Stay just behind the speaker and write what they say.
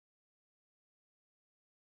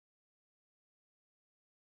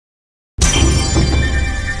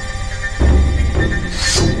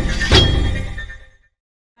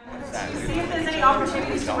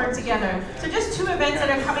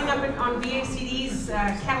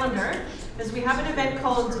calendar is we have an event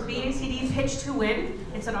called BACD Pitch to Win.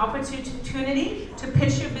 It's an opportunity to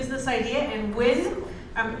pitch your business idea and win.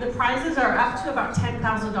 The prizes are up to about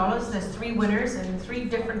 $10,000. There's 3 winners and 3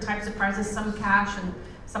 different types of prizes, some cash and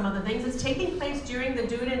some other things. It's taking place during the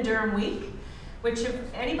Do It in Durham week, which if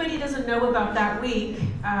anybody doesn't know about that week,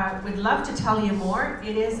 we'd love to tell you more.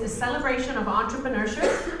 It is a celebration of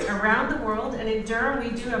entrepreneurship around the world, and in Durham we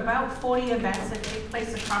do about 40 events that take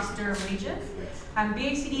place across Durham Region.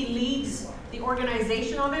 BACD leads the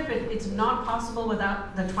organization of it, but it's not possible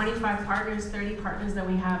without the 25 partners, 30 partners that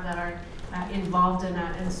we have that are involved in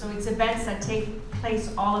that. And so it's events that take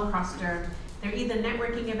place all across Durham. They're either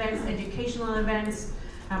networking events, educational events,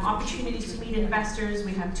 opportunities to meet investors.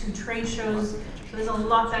 We have 2 trade shows. So there's a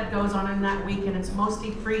lot that goes on in that week, and it's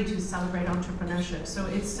mostly free to celebrate entrepreneurship. So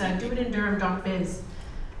it's doitindurham.biz.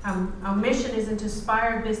 Our mission is to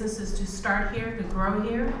inspire businesses to start here, to grow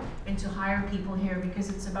here, and to hire people here, because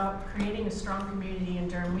it's about creating a strong community in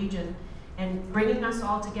Durham Region. And bringing us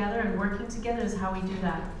all together and working together is how we do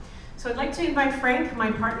that. So I'd like to invite Frank,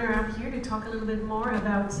 my partner, up here to talk a little bit more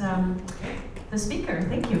about the speaker.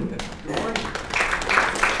 Thank you.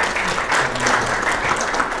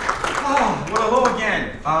 Oh, well, hello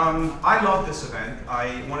again. I love this event.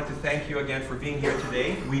 I wanted to thank you again for being here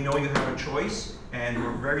today. We know you have a choice, and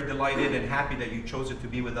we're very delighted and happy that you chose it to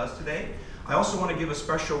be with us today. I also want to give a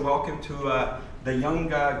special welcome to the young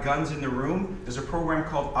guns in the room. There's a program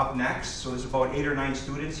called Up Next, so there's about 8 or 9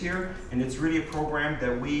 students here, and it's really a program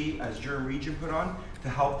that we, as Durham Region, put on to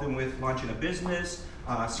help them with launching a business,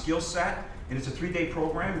 skill set, and it's a 3-day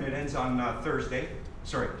program, and it ends on Thursday.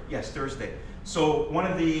 So one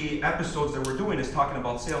of the episodes that we're doing is talking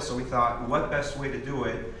about sales, so we thought, what best way to do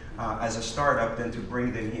it as a startup than to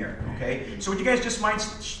bring them here, okay? So would you guys just mind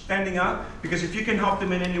standing up? Because if you can help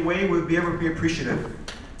them in any way, we'd be able to be appreciative.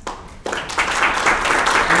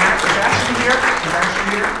 Is Ashley here? Is Ashley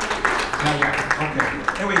here? Not yet, okay.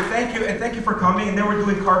 Anyway, thank you, and thank you for coming, and then we're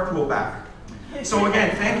doing carpool back. So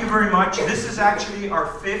again, thank you very much. This is actually our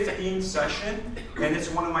 15th session, and it's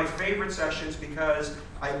one of my favorite sessions because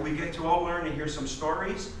we get to all learn and hear some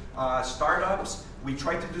stories, startups. We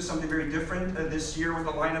tried to do something very different this year with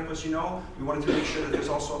the lineup, as you know. We wanted to make sure that there's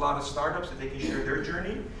also a lot of startups that they can share their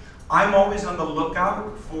journey. I'm always on the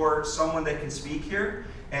lookout for someone that can speak here,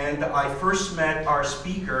 and I first met our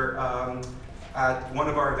speaker at one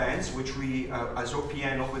of our events, which we, as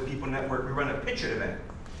OPN, Open People Network, we run a pitch it event.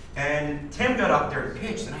 And Tim got up there and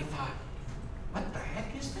pitched, and I thought, what the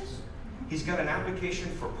heck is this? He's got an application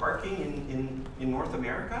for parking in North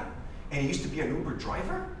America, and he used to be an Uber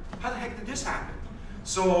driver? How the heck did this happen?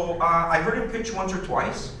 So I heard him pitch once or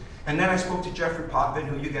twice, and then I spoke to Jeffrey Potvin,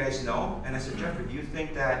 who you guys know, and I said, Jeffrey, do you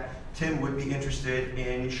think that Tim would be interested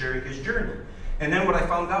in sharing his journey? And then what I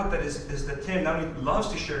found out is that Tim not only loves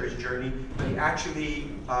to share his journey, but he actually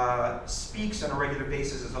speaks on a regular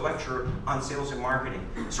basis as a lecturer on sales and marketing.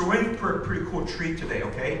 So we're in for a pretty cool treat today,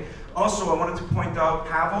 okay? Also, I wanted to point out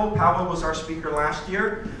Pavel. Pavel was our speaker last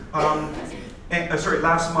year,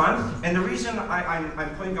 last month. And the reason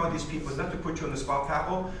I'm pointing out these people is not to put you on the spot,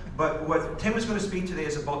 Pavel, but what Tim is going to speak today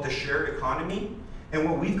is about the shared economy. And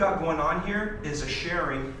what we've got going on here is a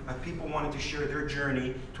sharing of people wanting to share their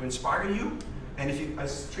journey to inspire you. And if you,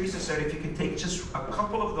 as Teresa said, if you can take just a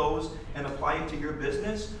couple of those and apply it to your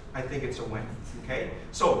business, I think it's a win, okay?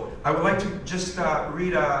 So I would like to just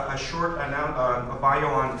read a short bio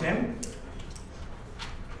on Tim.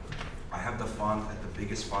 I have the font at the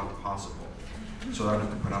biggest font possible, so I don't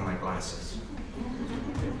have to put on my glasses.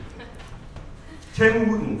 Tim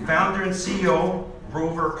Wootton, founder and CEO,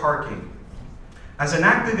 Rover Parking. As an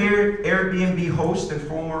active Airbnb host and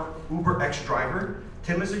former Uber X driver,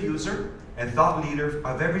 Tim is a user and thought leader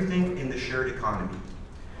of everything in the shared economy.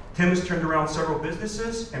 Tim has turned around several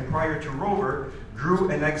businesses, and prior to Rover, grew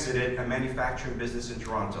and exited a manufacturing business in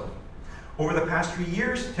Toronto. Over the past 3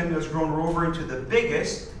 years, Tim has grown Rover into the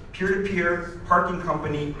biggest peer-to-peer parking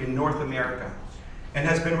company in North America, and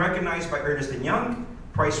has been recognized by Ernst & Young,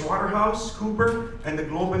 PricewaterhouseCoopers, and the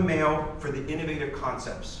Globe and Mail for the innovative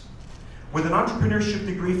concepts. With an entrepreneurship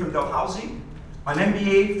degree from Dalhousie, an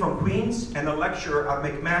MBA from Queen's, and a lecturer at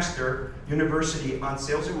McMaster University on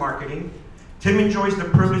sales and marketing, Tim enjoys the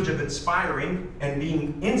privilege of inspiring and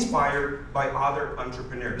being inspired by other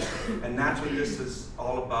entrepreneurs. And that's what this is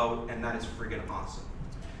all about, and that is friggin' awesome.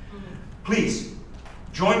 Please,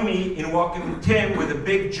 join me in welcoming Tim with a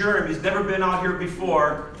big germ. He's never been out here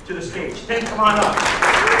before to the stage. Tim, come on up.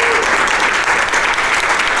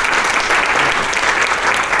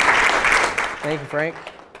 Thank you, Frank.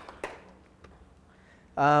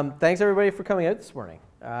 Thanks everybody for coming out this morning.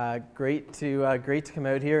 Great to come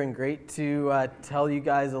out here and great to tell you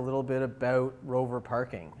guys a little bit about Rover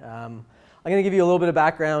Parking. I'm going to give you a little bit of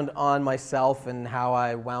background on myself and how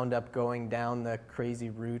I wound up going down the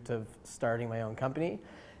crazy route of starting my own company.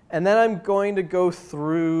 And then I'm going to go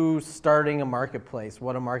through starting a marketplace,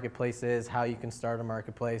 what a marketplace is, how you can start a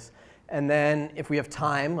marketplace. And then if we have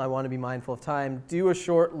time, I want to be mindful of time, do a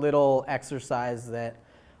short little exercise that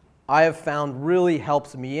I have found really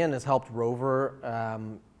helps me and has helped Rover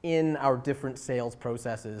in our different sales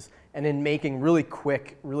processes and in making really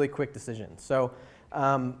quick decisions. So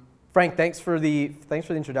Frank, thanks for the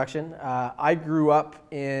introduction. I grew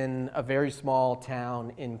up in a very small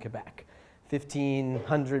town in Quebec.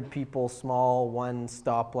 1,500 people, small, one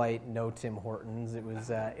stoplight, no Tim Hortons. It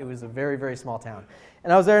was a very, very small town.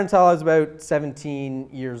 And I was there until I was about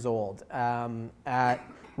 17 years old, at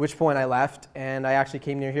which point I left and I actually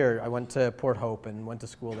came near here. I went to Port Hope and went to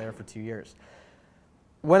school there for 2 years.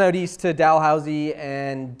 Went out east to Dalhousie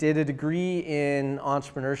and did a degree in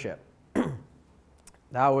entrepreneurship.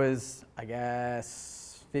 That was, I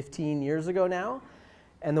guess, 15 years ago now.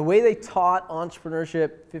 And the way they taught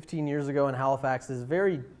entrepreneurship 15 years ago in Halifax is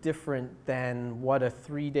very different than what a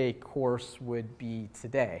 3-day course would be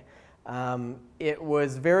today. It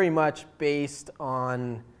was very much based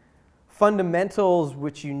on fundamentals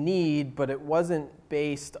which you need, but it wasn't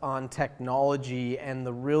based on technology and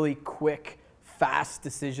the really quick, fast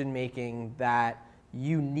decision making that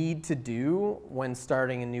you need to do when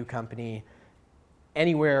starting a new company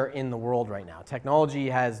anywhere in the world right now. Technology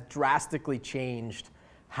has drastically changed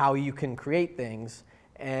how you can create things,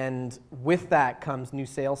 and with that comes new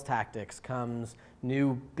sales tactics, comes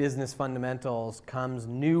new business fundamentals, comes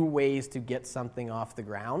new ways to get something off the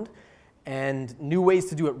ground, and new ways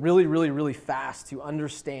to do it really, really, really fast to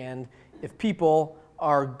understand if people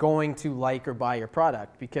are going to like or buy your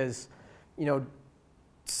product. Because, you know,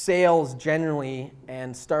 sales generally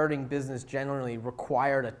and starting business generally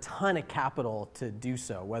required a ton of capital to do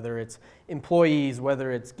so, whether it's employees,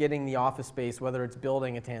 whether it's getting the office space, whether it's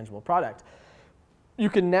building a tangible product.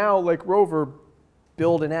 You can now, like Rover,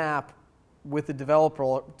 build an app with a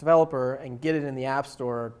developer and get it in the App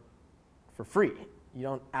Store for free. You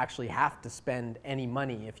don't actually have to spend any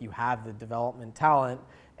money if you have the development talent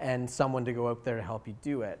and someone to go out there to help you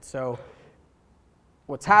do it. So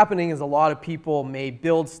what's happening is a lot of people may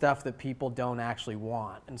build stuff that people don't actually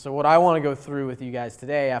want. And so what I want to go through with you guys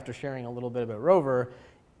today, after sharing a little bit about Rover,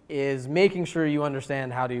 is making sure you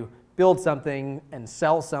understand how to build something and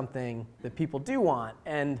sell something that people do want.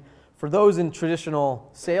 And for those in traditional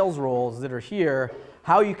sales roles that are here,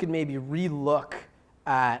 how you can maybe relook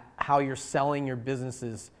at how you're selling your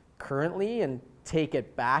businesses currently and take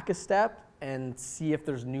it back a step and see if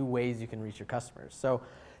there's new ways you can reach your customers. So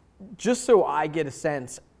just so I get a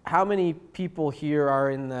sense, how many people here are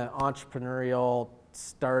in the entrepreneurial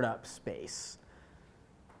startup space?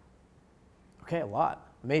 Okay, a lot.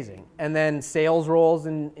 Amazing. And then sales roles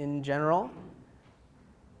in general?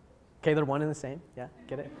 Okay, they're one and the same. Yeah,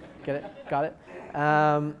 get it? Got it?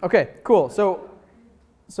 Okay, cool.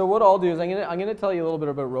 So what I'll do is I'm gonna tell you a little bit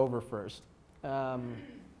about Rover first. And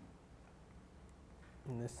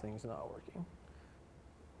this thing's not working.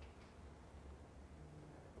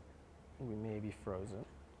 We may be frozen.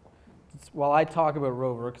 While I talk about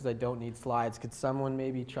Rover, because I don't need slides, could someone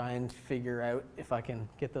maybe try and figure out if I can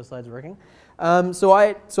get those slides working? So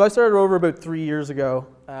I started Rover about 3 years ago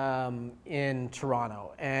in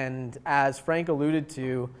Toronto, and as Frank alluded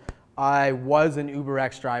to, I was an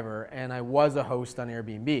UberX driver and I was a host on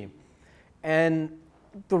Airbnb. And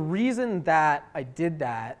the reason that I did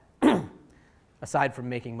that, aside from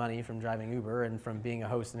making money from driving Uber and from being a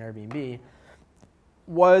host on Airbnb,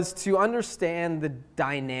 was to understand the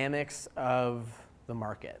dynamics of the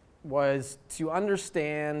market, was to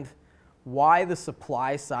understand why the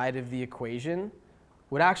supply side of the equation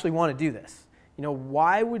would actually want to do this. You know,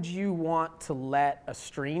 why would you want to let a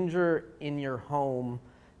stranger in your home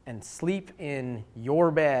and sleep in your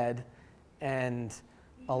bed and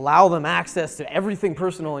allow them access to everything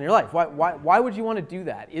personal in your life? Why would you want to do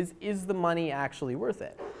that? Is the money actually worth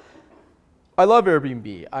it? I love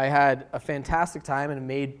Airbnb. I had a fantastic time and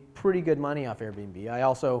made pretty good money off Airbnb. I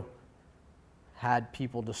also had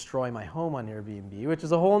people destroy my home on Airbnb, which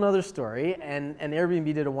is a whole nother story, and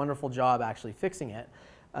Airbnb did a wonderful job actually fixing it.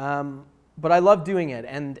 But I loved doing it,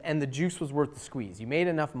 and the juice was worth the squeeze. You made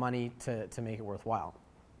enough money to make it worthwhile.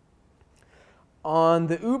 On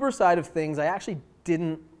the Uber side of things, I actually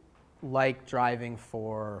didn't like driving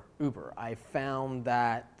for Uber. I found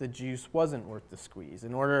that the juice wasn't worth the squeeze.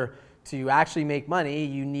 In order to actually make money,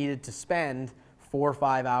 you needed to spend 4 or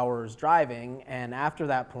 5 hours driving, and after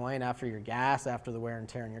that point, after your gas, after the wear and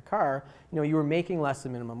tear in your car, you were making less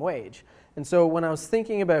than minimum wage. And so when I was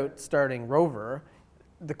thinking about starting Rover,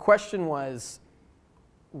 the question was,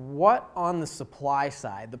 what on the supply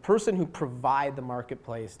side, the person who provide the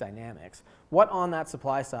marketplace dynamics, what on that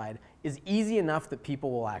supply side is easy enough that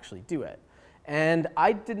people will actually do it? And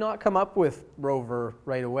I did not come up with Rover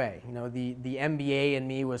right away. The MBA in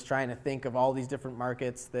me was trying to think of all these different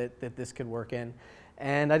markets that this could work in.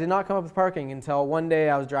 And I did not come up with parking until one day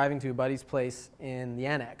I was driving to a buddy's place in the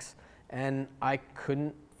Annex, and I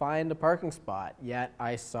couldn't find a parking spot, yet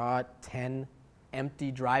I saw 10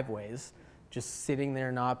 empty driveways just sitting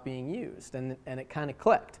there not being used, and it kind of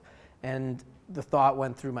clicked. And the thought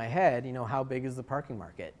went through my head, how big is the parking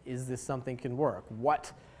market? Is this something can work?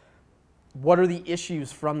 What are the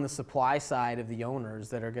issues from the supply side of the owners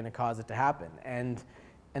that are going to cause it to happen? And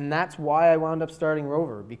that's why I wound up starting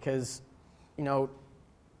Rover, because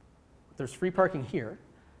there's free parking here,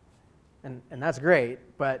 and that's great,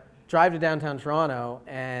 but drive to downtown Toronto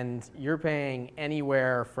and you're paying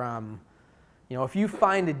anywhere from, if you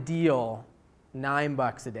find a deal,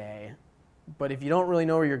 $9 a day, but if you don't really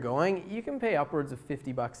know where you're going, you can pay upwards of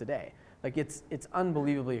 $50 a day. Like it's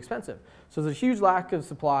unbelievably expensive. So there's a huge lack of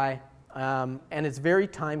supply, and it's very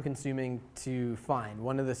time consuming to find.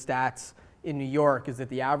 One of the stats in New York is that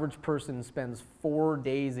the average person spends 4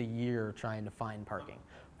 days a year trying to find parking.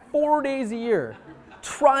 4 days a year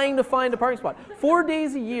trying to find a parking spot. 4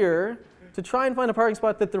 days a year to try and find a parking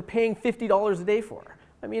spot that they're paying $50 a day for.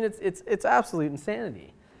 I mean, it's absolute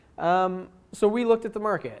insanity. So we looked at the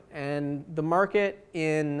market, and the market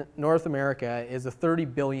in North America is a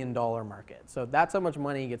 $30 billion market. So that's how much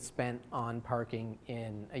money gets spent on parking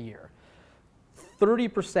in a year.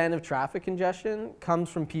 30% of traffic congestion comes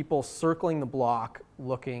from people circling the block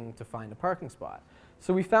looking to find a parking spot.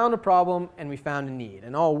 So we found a problem and we found a need.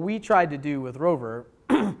 And all we tried to do with Rover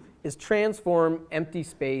is transform empty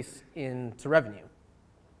space into revenue.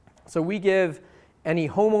 So we give any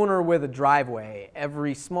homeowner with a driveway,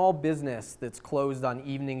 every small business that's closed on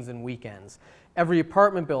evenings and weekends, every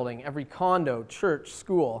apartment building, every condo, church,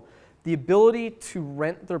 school, the ability to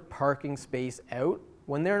rent their parking space out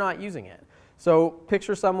when they're not using it. So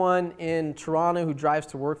picture someone in Toronto who drives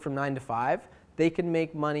to work from 9 to 5. They can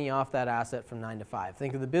make money off that asset from 9 to 5.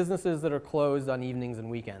 Think of the businesses that are closed on evenings and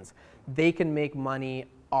weekends. They can make money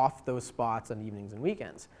off those spots on evenings and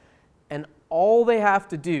weekends. And all they have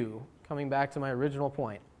to do, coming back to my original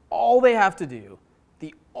point, all they have to do,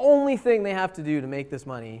 the only thing they have to do to make this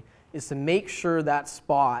money is to make sure that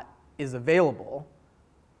spot is available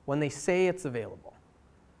when they say it's available.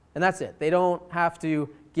 And that's it. They don't have to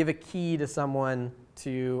give a key to someone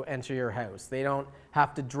to enter your house. They don't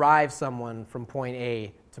have to drive someone from point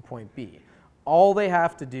A to point B. All they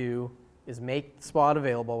have to do is make the spot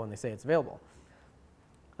available when they say it's available.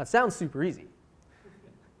 That sounds super easy.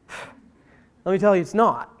 Let me tell you, it's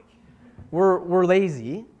not. We're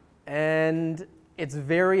lazy, and it's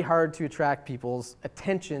very hard to attract people's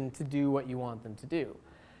attention to do what you want them to do.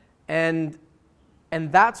 And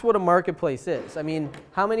that's what a marketplace is. I mean,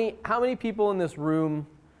 how many people in this room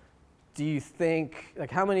do you think,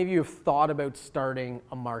 like how many of you have thought about starting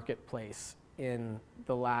a marketplace in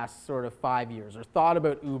the last sort of 5 years, or thought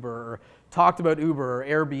about Uber, or talked about Uber or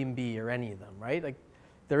Airbnb or any of them, right? Like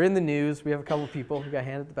they're in the news. We have a couple of people who got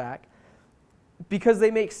hand at the back because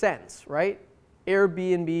they make sense, right?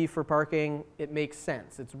 Airbnb for parking, it makes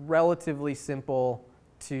sense. It's relatively simple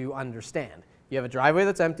to understand. You have a driveway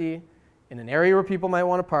that's empty in an area where people might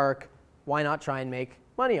want to park. Why not try and make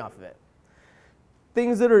money off of it?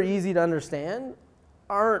 Things that are easy to understand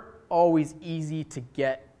aren't always easy to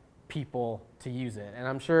get people to use it. And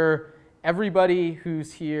I'm sure everybody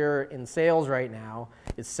who's here in sales right now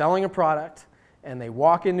is selling a product, and they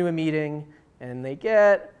walk into a meeting and they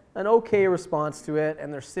get an okay response to it,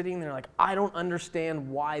 and they're sitting there like, I don't understand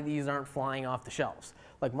why these aren't flying off the shelves.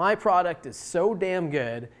 Like, my product is so damn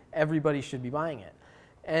good, everybody should be buying it.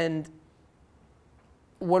 And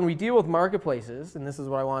when we deal with marketplaces, and this is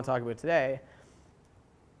what I want to talk about today,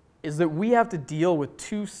 is that we have to deal with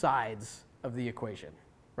two sides of the equation,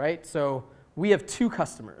 right? So we have two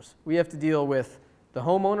customers. We have to deal with the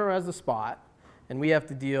homeowner as the spot, and we have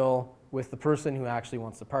to deal with the person who actually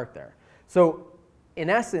wants to park there. So in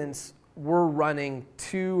essence, we're running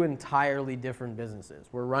two entirely different businesses.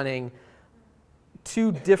 We're running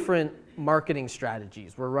two different marketing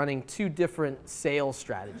strategies. We're running two different sales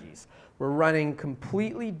strategies. We're running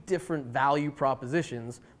completely different value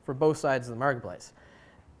propositions for both sides of the marketplace.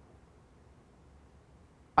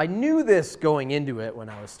 I knew this going into it when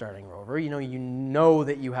I was starting Rover. You know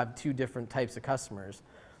that you have two different types of customers.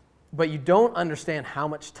 but you don't understand how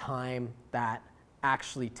much time that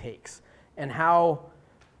actually takes and how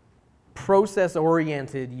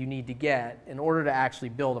process-oriented you need to get in order to actually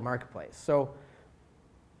build a marketplace. So,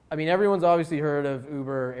 I mean, everyone's obviously heard of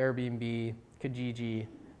Uber, Airbnb, Kijiji,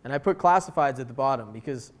 and I put classifieds at the bottom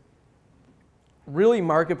because really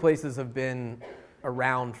marketplaces have been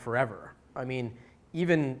around forever. I mean,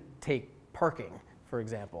 even take parking, for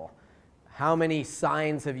example. How many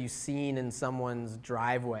signs have you seen in someone's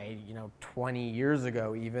driveway, 20 years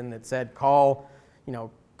ago even, that said, call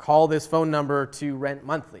this phone number to rent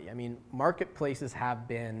monthly? I mean, marketplaces have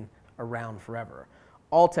been around forever.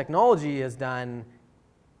 All technology has done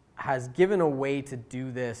has given a way to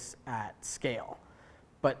do this at scale.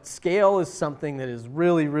 But scale is something that is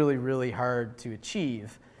really, really, really hard to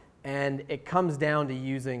achieve. And it comes down to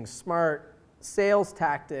using smart sales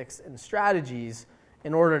tactics and strategies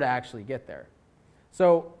in order to actually get there.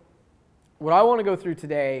 So what I want to go through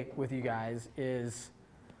today with you guys is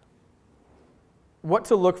what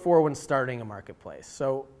to look for when starting a marketplace.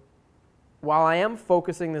 So while I am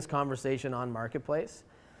focusing this conversation on marketplace,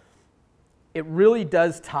 it really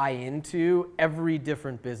does tie into every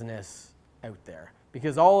different business out there,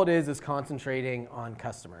 because all it is concentrating on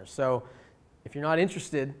customers. So if you're not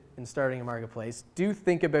interested in starting a marketplace, do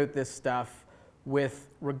think about this stuff with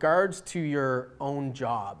regards to your own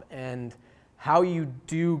job and how you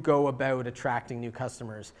do go about attracting new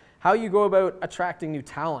customers, how you go about attracting new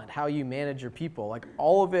talent, how you manage your people. Like,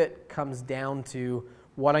 all of it comes down to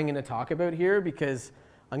what I'm going to talk about here, because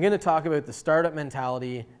I'm going to talk about the startup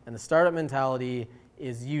mentality, and the startup mentality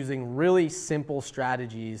is using really simple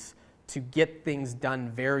strategies to get things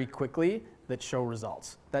done very quickly that show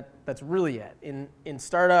results. That's really it. In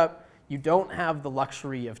startup, you don't have the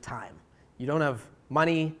luxury of time. You don't have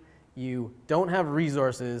money, you don't have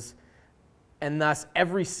resources, and thus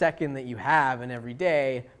every second that you have and every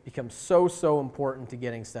day becomes so important to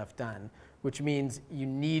getting stuff done, which means you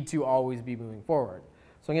need to always be moving forward.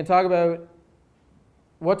 So I'm going to talk about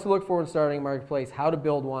what to look for in starting a marketplace, how to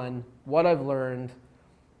build one, what I've learned.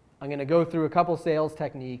 I'm going to go through a couple sales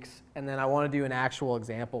techniques, and then I want to do an actual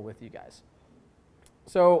example with you guys.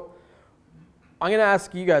 So I'm going to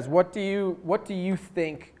ask you guys, what do you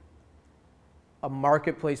think a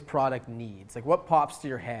marketplace product needs? Like, what pops to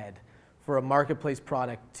your head for a marketplace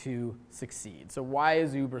product to succeed? So why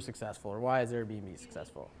is Uber successful, or why is Airbnb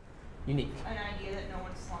successful? Unique. An idea that no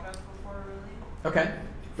one's thought of before, really. Okay,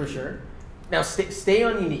 for sure. Now stay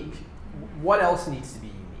on unique. What else needs to be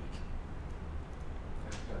unique?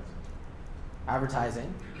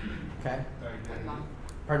 Advertising. Okay. Identity.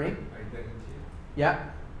 Pardon me? Identity. Yeah.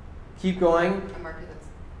 Keep going. A market that's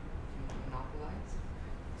monopolized.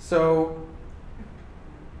 So,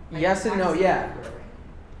 yes and no, yeah.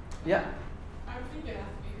 Yeah. I would think it has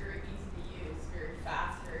to be very easy to use, very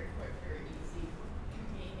fast, very quick, very easy,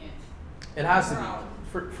 convenient. It has to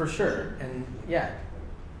be, for sure. And yeah.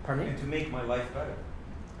 Pardon me? And to make my life better.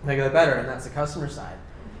 Make it better, and that's the customer side.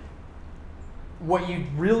 What you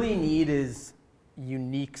really need is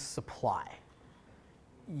unique supply.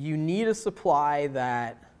 You need a supply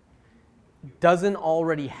that doesn't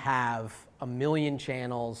already have a million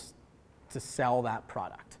channels to sell that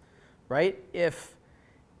product, right? If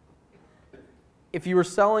you were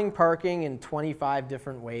selling parking in 25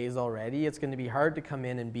 different ways already, it's going to be hard to come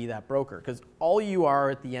in and be that broker, because all you are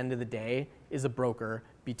at the end of the day is a broker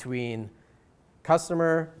between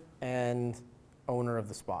customer and owner of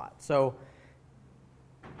the spot. So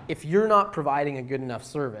if you're not providing a good enough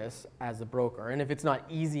service as a broker, and if it's not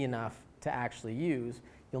easy enough to actually use,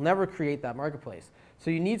 you'll never create that marketplace.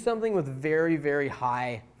 So you need something with very, very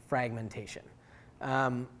high fragmentation.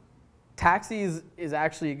 Taxis is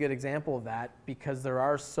actually a good example of that, because there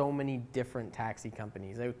are so many different taxi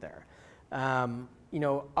companies out there.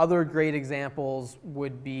 Other great examples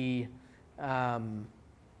would be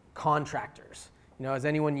contractors. Has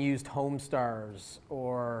anyone used Homestars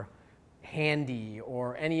or Handy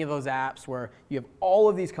or any of those apps where you have all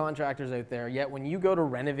of these contractors out there, yet when you go to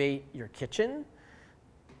renovate your kitchen,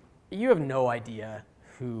 you have no idea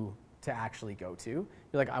who to actually go to. You're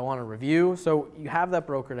like, I want a review, so you have that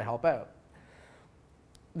broker to help out.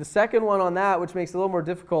 The second one on that, which makes it a little more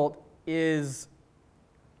difficult, is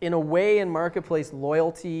in a way in marketplace,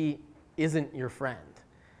 loyalty isn't your friend.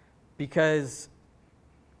 Because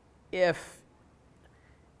if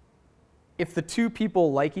the two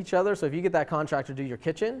people like each other, so if you get that contractor to do your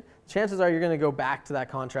kitchen, chances are you're going to go back to that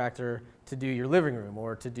contractor to do your living room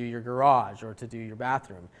or to do your garage or to do your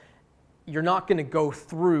bathroom. You're not going to go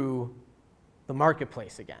through the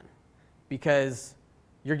marketplace again, because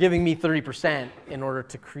you're giving me 30% in order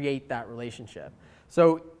to create that relationship.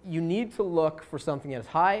 So you need to look for something that has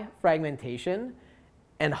high fragmentation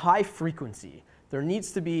and high frequency. There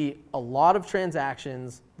needs to be a lot of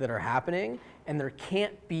transactions that are happening, and there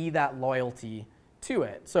can't be that loyalty to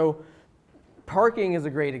it. So parking is a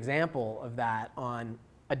great example of that on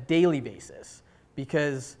a daily basis,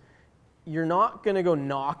 because you're not going to go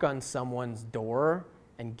knock on someone's door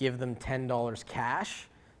and give them $10 cash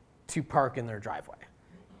to park in their driveway.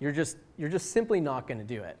 You're just simply not going to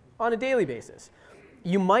do it on a daily basis.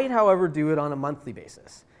 You might, however, do it on a monthly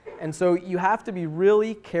basis. And so you have to be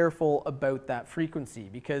really careful about that frequency,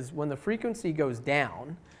 because when the frequency goes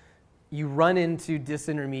down, you run into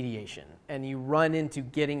disintermediation and you run into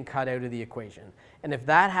getting cut out of the equation. And if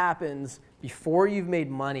that happens before you've made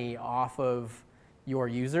money off of your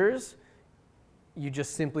users, you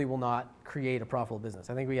just simply will not create a profitable business.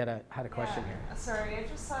 I think we had a question here. Sorry, I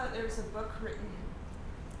just saw that there was a book written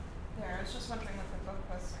there. I was just wondering what the book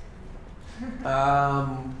was.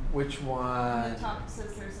 Which one? The top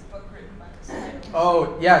says there's a book written by this guy.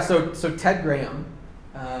 Oh, yeah, so Ted Graham,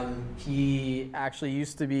 he actually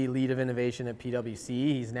used to be lead of innovation at PwC.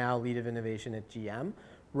 He's now lead of innovation at GM.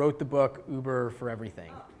 Wrote the book Uber for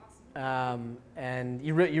Everything. And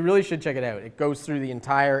you really should check it out. It goes through the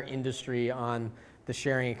entire industry on the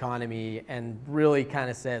sharing economy and really kind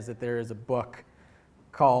of says that there is a book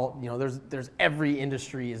called, there's every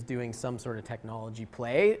industry is doing some sort of technology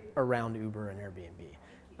play around Uber and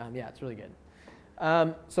Airbnb. Yeah, it's really good.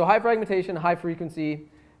 So high fragmentation, high frequency,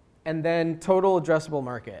 and then total addressable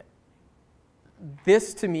market.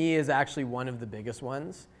 This to me is actually one of the biggest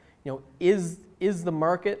ones. Is the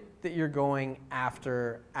market that you're going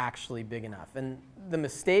after actually big enough? And the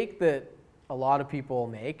mistake that a lot of people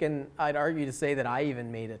make, and I'd argue to say that I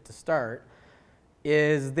even made it to start,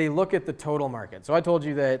 is they look at the total market. So I told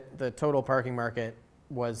you that the total parking market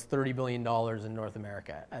was $30 billion in North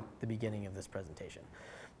America at the beginning of this presentation.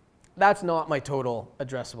 That's not my total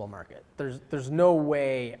addressable market. There's no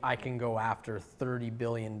way I can go after $30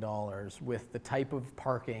 billion with the type of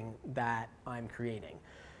parking that I'm creating.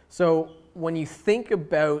 So when you think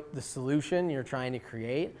about the solution you're trying to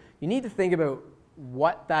create, you need to think about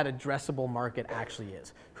what that addressable market actually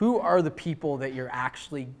is. Who are the people that you're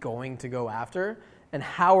actually going to go after, and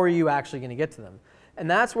how are you actually going to get to them? And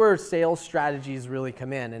that's where sales strategies really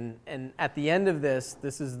come in. And at the end of this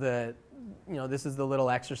is the little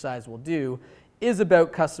exercise we'll do, is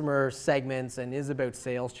about customer segments and is about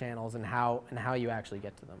sales channels and how you actually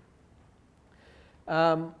get to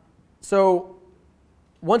them. So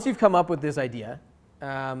once you've come up with this idea,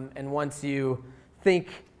 and once you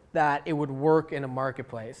think that it would work in a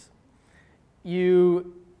marketplace,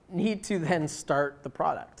 you need to then start the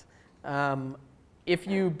product. If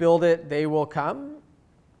you build it, they will come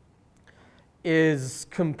is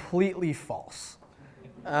completely false.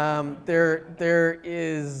 There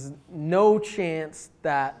is no chance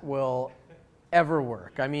that will ever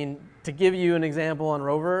work. I mean, to give you an example on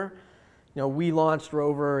Rover, we launched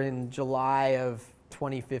Rover in July of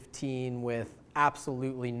 2015 with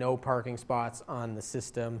absolutely no parking spots on the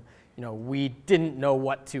system. We didn't know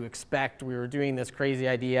what to expect. We were doing this crazy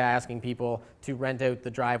idea asking people to rent out the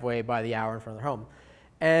driveway by the hour in front of their home.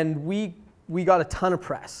 And we got a ton of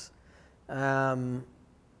press,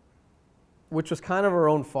 which was kind of our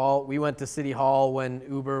own fault. We went to City Hall when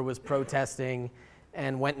Uber was protesting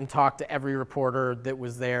and went and talked to every reporter that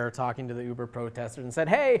was there talking to the Uber protesters and said,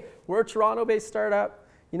 hey, we're a Toronto-based startup.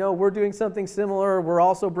 We're doing something similar. We're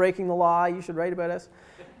also breaking the law. You should write about us.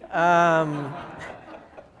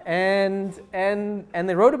 And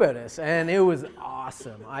they wrote about us, and it was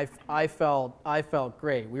awesome. I felt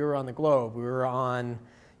great. We were on the Globe. We were on,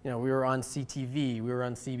 we were on CTV. We were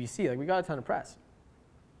on CBC. Like, we got a ton of press.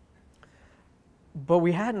 But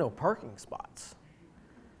we had no parking spots.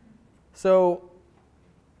 So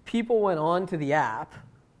people went on to the app.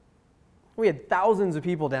 We had thousands of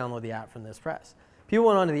people download the app from this press. People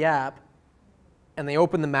went onto the app, and they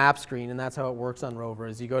opened the map screen, and that's how it works on Rover,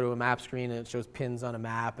 is you go to a map screen, and it shows pins on a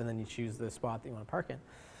map, and then you choose the spot that you want to park in.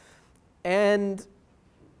 And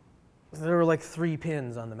there were like 3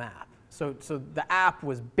 pins on the map. So the app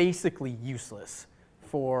was basically useless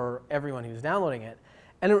for everyone who was downloading it.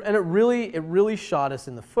 And it really shot us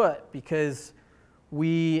in the foot, because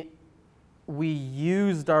we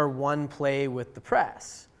used our one play with the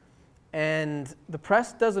press. And the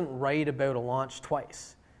press doesn't write about a launch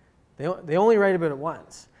twice. They only write about it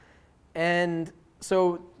once. And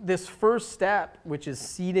so this first step, which is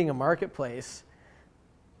seeding a marketplace,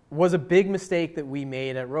 was a big mistake that we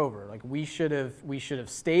made at Rover. Like, we should have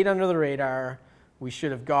stayed under the radar. We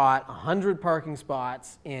should have got 100 parking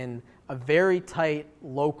spots in a very tight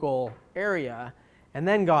local area, and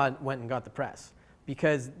then went and got the press.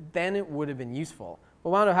 because then it would have been useful.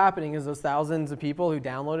 What wound up happening is those thousands of people who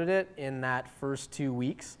downloaded it in that first 2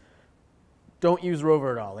 weeks don't use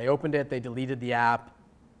Rover at all. They opened it, they deleted the app.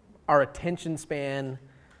 Our attention span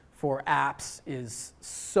for apps is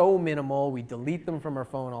so minimal. We delete them from our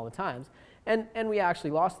phone all the time, and we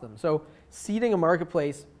actually lost them. So seeding a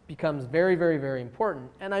marketplace becomes very, very, very important.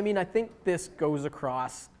 And I mean, I think this goes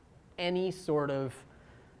across any sort of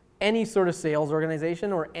sales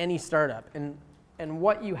organization or any startup. And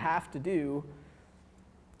what you have to do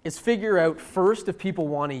is figure out first if people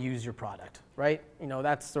want to use your product, right? You know,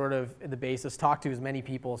 that's sort of the basis. Talk to as many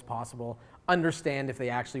people as possible. Understand if they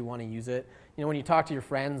actually want to use it. You know, when you talk to your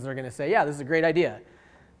friends, they're going to say, yeah, this is a great idea.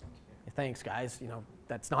 Thanks, guys. You know,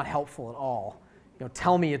 that's not helpful at all. You know,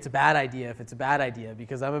 tell me it's a bad idea if it's a bad idea,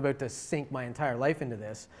 because I'm about to sink my entire life into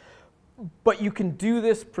this. But you can do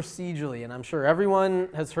this procedurally, and I'm sure everyone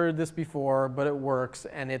has heard this before, but it works,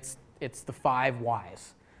 and it's the 5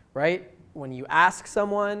 whys, right? When you ask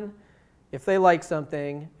someone if they like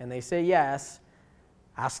something and they say yes,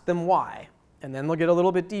 ask them why, and then they'll get a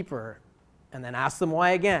little bit deeper, and then ask them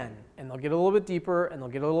why again, and they'll get a little bit deeper, and they'll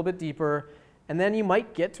get a little bit deeper, and then you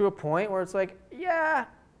might get to a point where it's like, yeah,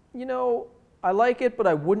 you know, I like it, but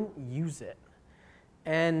I wouldn't use it.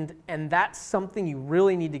 And that's something you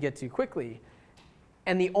really need to get to quickly.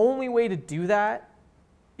 And the only way to do that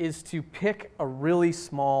is to pick a really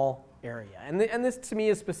small area. And this to me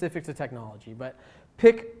is specific to technology, but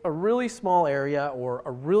pick a really small area or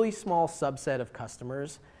a really small subset of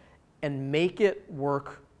customers and make it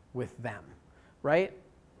work with them, right?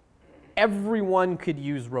 Everyone could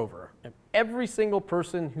use Rover. Every single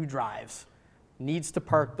person who drives needs to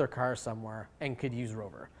park their car somewhere and could use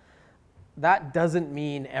Rover. That doesn't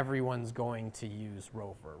mean everyone's going to use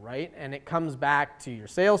Rover, right? And it comes back to your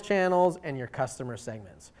sales channels and your customer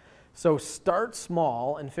segments. So start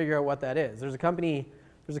small and figure out what that is. There's a company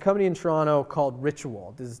in Toronto called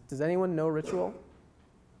Ritual. Does anyone know Ritual?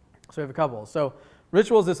 So we have a couple. So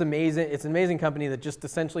Ritual is it's an amazing company that just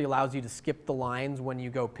essentially allows you to skip the lines when you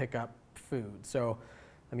go pick up food. So,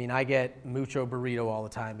 I mean, I get Mucho Burrito all the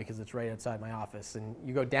time because it's right outside my office, and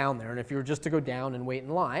you go down there, and if you were just to go down and wait in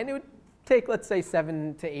line, it would take, let's say,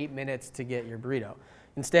 7 to 8 minutes to get your burrito.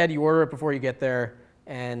 Instead, you order it before you get there,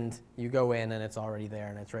 and you go in, and it's already there,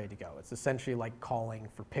 and it's ready to go. It's essentially like calling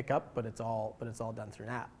for pickup, but it's all done through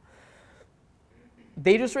an app.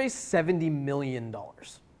 They just raised $70 million.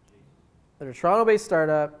 They're a Toronto-based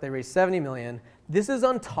startup. They raised $70 million. This is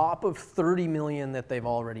on top of $30 million that they've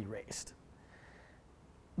already raised.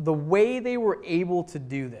 The way they were able to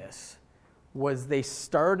do this was they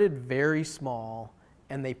started very small,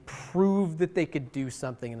 and they proved that they could do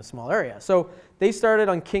something in a small area. So they started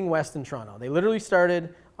on King West in Toronto. They literally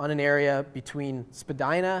started on an area between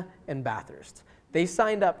Spadina and Bathurst. They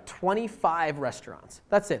signed up 25 restaurants.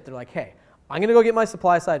 That's it. They're like, hey, I'm going to go get my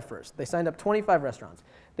supply side first. They signed up 25 restaurants.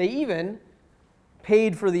 They even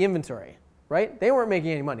paid for the inventory, right? They weren't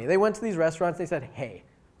making any money. They went to these restaurants. They said, hey,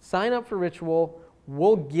 sign up for Ritual.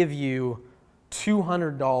 We'll give you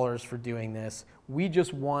 $200 for doing this. We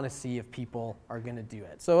just want to see if people are going to do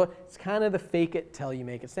it. So it's kind of the fake it till you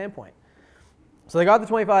make it standpoint. So they got the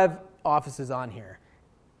 25 offices on here.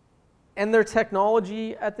 And their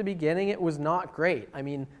technology at the beginning, it was not great. I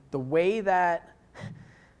mean, the way that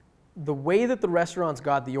the restaurants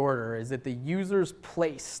got the order is that the users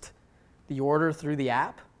placed the order through the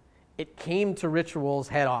app. It came to Ritual's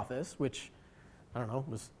head office, which, I don't know,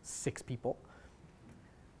 was 6 people.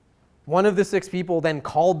 One of the 6 people then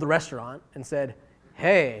called the restaurant and said,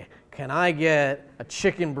 hey, can I get a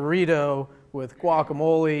chicken burrito with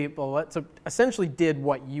guacamole? So essentially did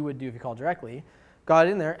what you would do if you called directly, got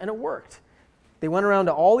in there, and it worked. They went around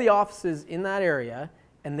to all the offices in that area,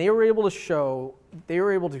 and they were able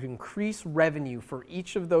to increase revenue for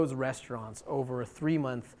each of those restaurants over a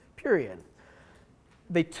 3-month period.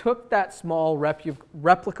 They took that small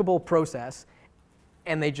replicable process,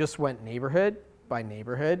 and they just went neighborhood by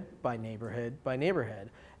neighborhood, by neighborhood, by neighborhood.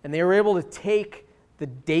 And they were able to take the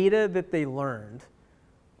data that they learned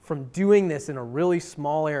from doing this in a really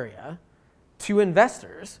small area to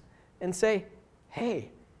investors and say,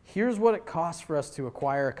 hey, here's what it costs for us to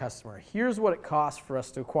acquire a customer. Here's what it costs for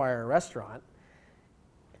us to acquire a restaurant.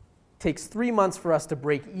 It takes 3 months for us to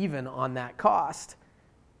break even on that cost.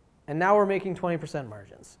 And now we're making 20%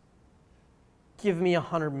 margins. Give me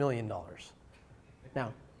 $100 million.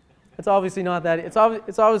 Now, it's obviously not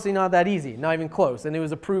that easy, not even close. And it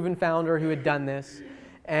was a proven founder who had done this.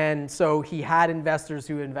 And so he had investors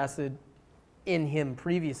who invested in him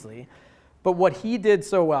previously. But what he did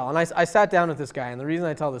so well, and I sat down with this guy, and the reason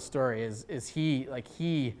I tell this story is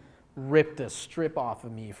he ripped a strip off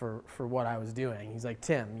of me for what I was doing. He's like,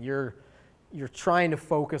 Tim, you're trying to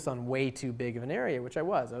focus on way too big of an area, which I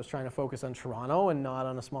was. I was trying to focus on Toronto and not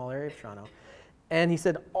on a small area of Toronto. And he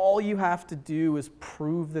said, all you have to do is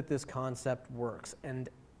prove that this concept works. And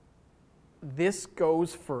this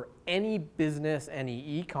goes for any business, any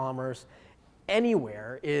e-commerce,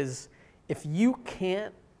 anywhere, is if you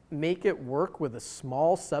can't make it work with a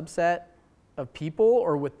small subset of people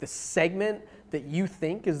or with the segment that you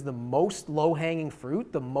think is the most low-hanging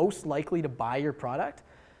fruit, the most likely to buy your product,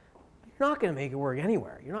 you're not going to make it work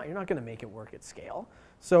anywhere. You're not going to make it work at scale.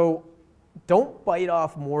 So don't bite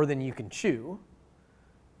off more than you can chew,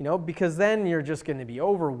 because then you're just going to be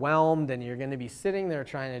overwhelmed and you're going to be sitting there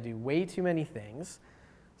trying to do way too many things.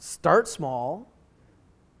 Start small,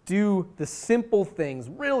 do the simple things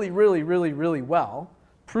really, really, really, really well,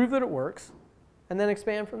 prove that it works, and then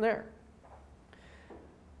expand from there.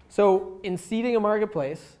 So in seeding a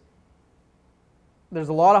marketplace, there's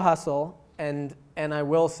a lot of hustle, and I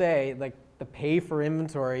will say, like, the pay for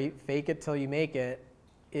inventory, fake it till you make it,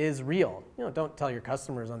 is real. Don't tell your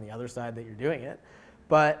customers on the other side that you're doing it.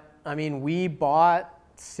 But I mean, we bought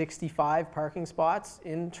 65 parking spots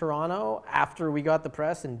in Toronto after we got the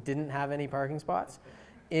press and didn't have any parking spots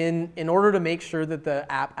in order to make sure that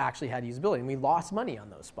the app actually had usability. And we lost money on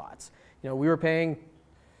those spots. We were paying,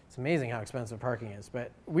 it's amazing how expensive parking is,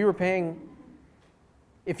 but we were paying,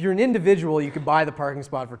 if you're an individual, you could buy the parking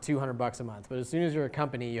spot for $200 a month, but as soon as you're a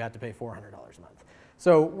company, you have to pay $400 a month.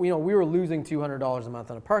 So we were losing $200 a month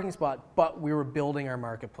on a parking spot, but we were building our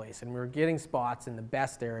marketplace and we were getting spots in the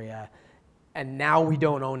best area, and now we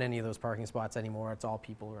don't own any of those parking spots anymore. It's all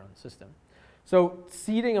people who are on the system. So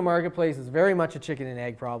seeding a marketplace is very much a chicken and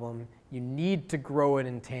egg problem. You need to grow it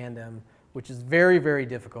in tandem, which is very, very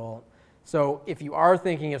difficult. So if you are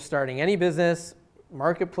thinking of starting any business,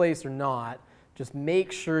 marketplace or not, just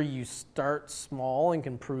make sure you start small and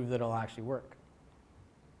can prove that it'll actually work.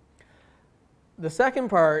 The second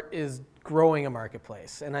part is growing a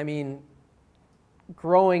marketplace. And I mean,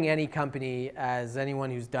 growing any company, as anyone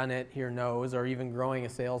who's done it here knows, or even growing a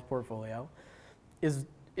sales portfolio, is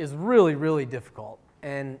really, really difficult.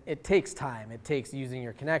 And it takes time. It takes using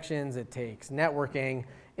your connections. It takes networking.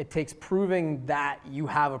 It takes proving that you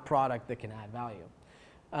have a product that can add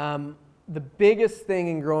value. The biggest thing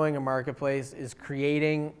in growing a marketplace is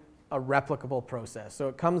creating a replicable process. So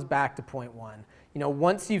it comes back to point one.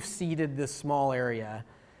 Once you've seeded this small area,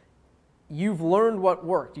 you've learned what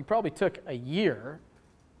worked. You probably took a year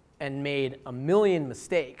and made a million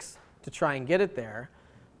mistakes to try and get it there,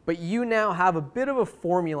 but you now have a bit of a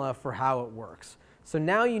formula for how it works. So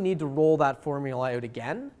now you need to roll that formula out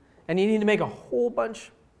again, and you need to make a whole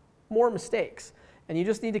bunch more mistakes. And you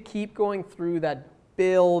just need to keep going through that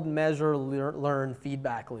build, measure, learn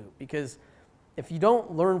feedback loop, because if you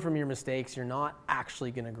don't learn from your mistakes, you're not actually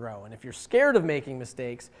going to grow. And if you're scared of making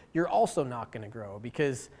mistakes, you're also not going to grow,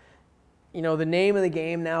 because the name of the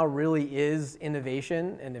game now really is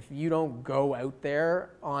innovation. And if you don't go out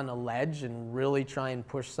there on a ledge and really try and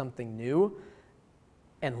push something new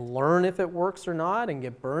and learn if it works or not and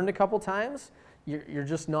get burned a couple times, you're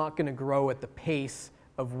just not going to grow at the pace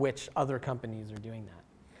of which other companies are doing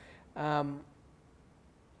that.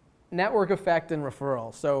 Network effect and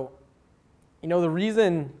referral. So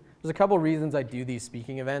there's a couple reasons I do these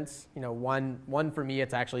speaking events. One for me,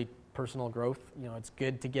 it's actually personal growth. It's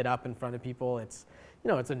good to get up in front of people. It's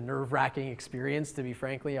a nerve-wracking experience, to be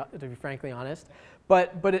frankly honest.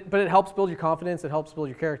 But it helps build your confidence. It helps build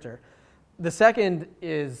your character. The second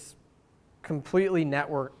is completely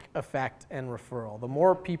network effect and referral. The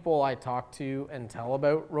more people I talk to and tell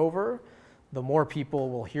about Rover, the more people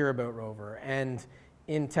will hear about Rover. And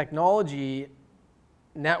in technology,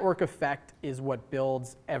 network effect is what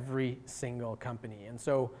builds every single company. And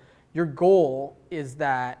so your goal is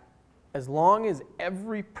that as long as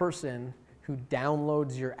every person who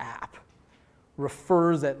downloads your app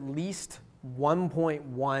refers at least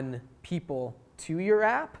 1.1 people to your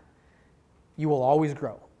app, you will always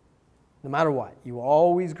grow. No matter what, you will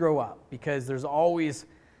always grow up, because there's always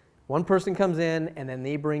one person comes in and then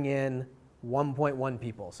they bring in 1.1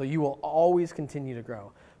 people. So you will always continue to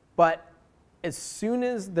grow. But as soon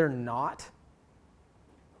as they're not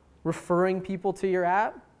referring people to your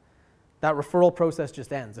app, that referral process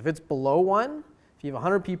just ends. If it's below 1, if you have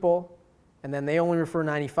 100 people and then they only refer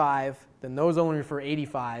 95, then those only refer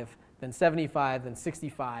 85, then 75, then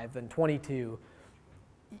 65, then 22,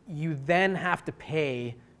 you then have to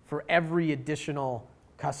pay for every additional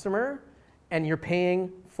customer, and you're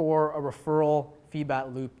paying for a referral feedback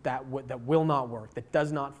loop that will not work, that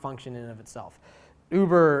does not function in and of itself.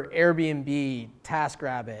 Uber, Airbnb,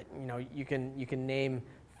 TaskRabbit, you can name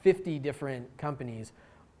 50 different companies,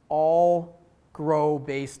 all grow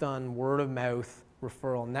based on word of mouth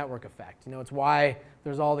referral network effect. You know, it's why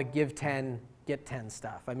there's all the give 10, get 10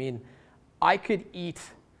 stuff. I mean, I could eat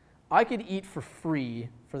for free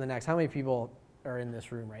for the next, how many people are in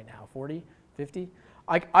this room right now? 40, 50?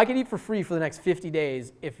 I could eat for free for the next 50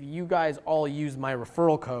 days if you guys all use my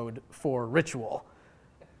referral code for Ritual.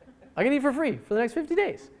 I can eat for free for the next 50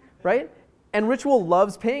 days, right? And Ritual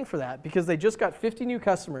loves paying for that because they just got 50 new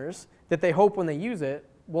customers that they hope when they use it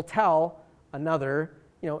will tell another,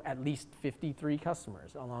 you know, at least 53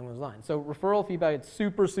 customers along those lines. So referral feedback is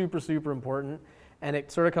super, super, super important. And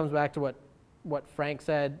it sort of comes back to what Frank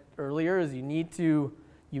said earlier is you need to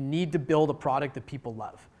build a product that people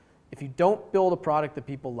love. If you don't build a product that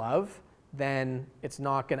people love, then it's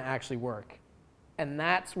not going to actually work. And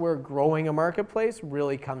that's where growing a marketplace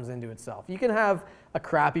really comes into itself. You can have a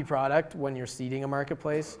crappy product when you're seeding a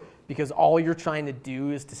marketplace because all you're trying to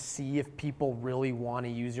do is to see if people really want to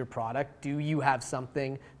use your product. Do you have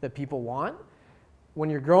something that people want? When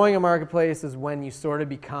you're growing a marketplace is when you sort of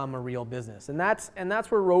become a real business. And that's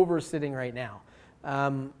where Rover is sitting right now.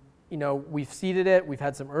 You know, we've seeded it, we've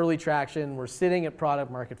had some early traction, we're sitting at product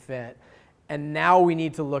market fit, and now we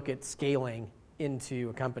need to look at scaling into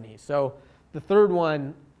a company. So the third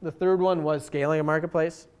one was scaling a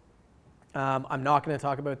marketplace. I'm not going to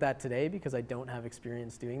talk about that today because I don't have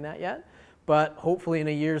experience doing that yet. But hopefully in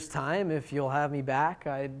a year's time, if you'll have me back,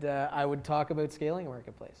 I would talk about scaling a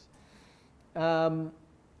marketplace. So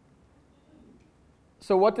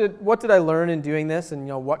what did I learn in doing this, and you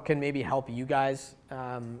know, what can maybe help you guys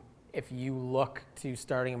if you look to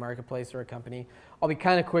starting a marketplace or a company? I'll be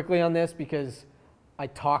kind of quickly on this because I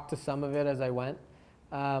talked to some of it as I went.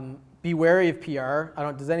 Be wary of PR.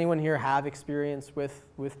 Does anyone here have experience with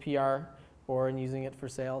PR or in using it for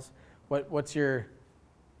sales? What's your?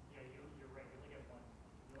 Yeah, you're right.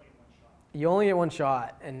 You only get one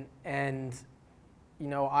shot. And you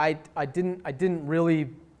know, I didn't really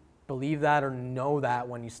believe that or know that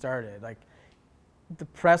when you started. Like, the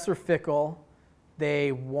press are fickle.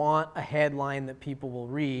 They want a headline that people will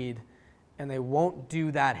read, and they won't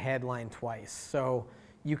do that headline twice. So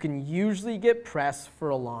you can usually get press for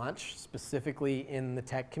a launch, specifically in the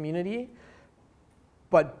tech community,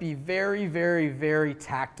 but be very, very, very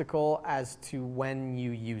tactical as to when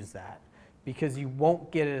you use that, because you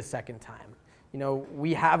won't get it a second time. You know,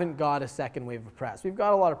 we haven't got a second wave of press. We've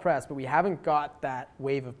got a lot of press, but we haven't got that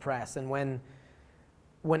wave of press. And when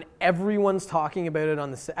everyone's talking about it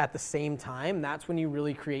at the same time, that's when you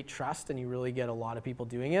really create trust and you really get a lot of people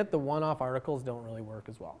doing it. The one-off articles don't really work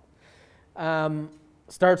as well.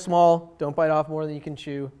 Start small. Don't bite off more than you can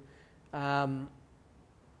chew.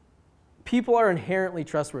 People are inherently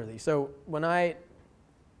trustworthy. So when I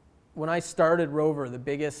started Rover, the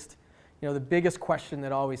biggest question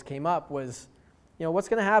that always came up was, you know, what's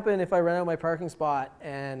going to happen if I rent out my parking spot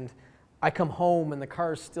and I come home and the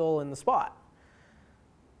car's still in the spot?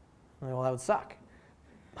 Well, that would suck.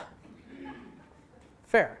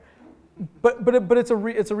 Fair, but it's a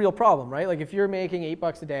real problem, right? Like, if you're making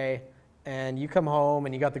 $8 a day and you come home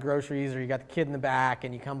and you got the groceries or you got the kid in the back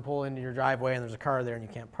and you come pull into your driveway and there's a car there and you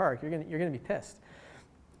can't park, you're gonna be pissed.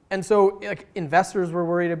 And so, like, investors were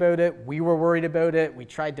worried about it. We were worried about it. We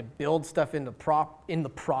tried to build stuff in the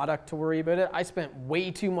product to worry about it. I spent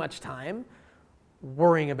way too much time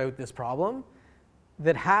worrying about this problem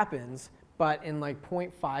that happens, but in like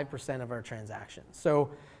 0.5% of our transactions.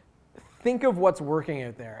 So think of what's working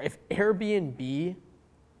out there. If Airbnb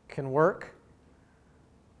can work,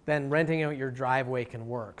 then renting out your driveway can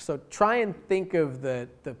work. So try and think of the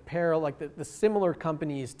similar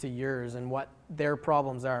companies to yours and what their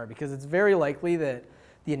problems are, because it's very likely that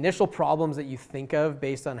the initial problems that you think of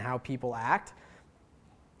based on how people act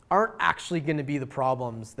aren't actually going to be the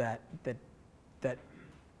problems that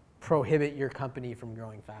prohibit your company from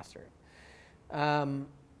growing faster. The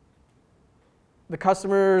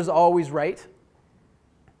customer's always right.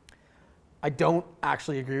 I don't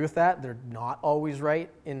actually agree with that. They're not always right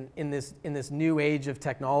in this new age of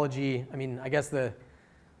technology. I mean, I guess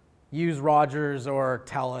use Rogers or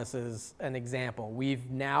TELUS as an example. We've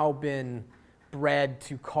now been bred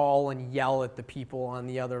to call and yell at the people on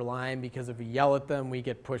the other line, because if we yell at them, we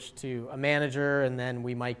get pushed to a manager and then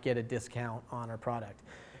we might get a discount on our product.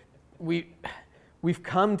 We've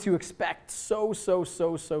come to expect so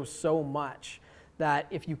much that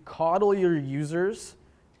if you coddle your users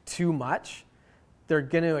too much, they're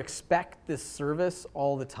going to expect this service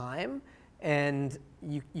all the time, and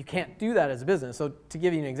you can't do that as a business. So to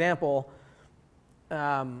give you an example,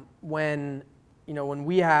 when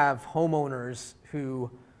we have homeowners who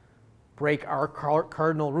break our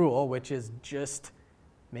cardinal rule, which is just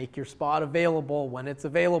make your spot available when it's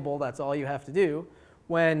available. That's all you have to do.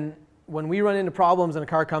 When we run into problems and a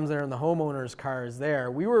car comes there and the homeowner's car is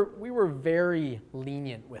there, we were very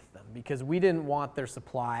lenient with them because we didn't want their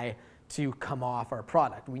supply to come off our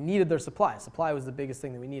product. We needed their supply. Supply was the biggest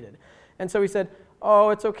thing that we needed. And so we said, oh,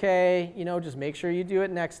 it's okay, just make sure you do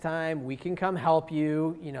it next time. We can come help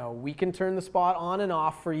you. We can turn the spot on and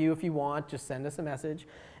off for you if you want. Just send us a message.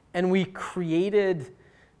 And we created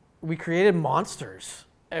monsters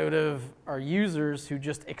out of our users who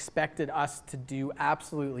just expected us to do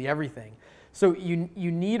absolutely everything. So you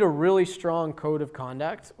need a really strong code of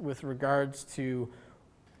conduct with regards to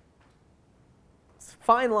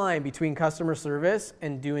fine line between customer service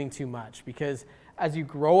and doing too much, because as you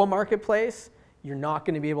grow a marketplace, you're not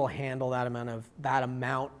going to be able to handle that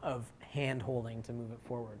amount of hand holding to move it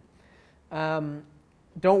forward.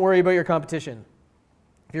 Don't worry about your competition.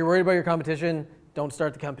 If you're worried about your competition, don't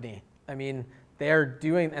start the company. I mean, they're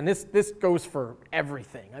doing, and this goes for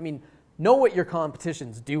everything. I mean, know what your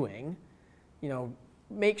competition's doing.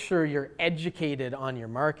 Make sure you're educated on your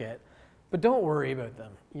market, but don't worry about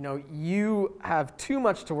them. You have too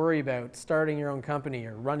much to worry about starting your own company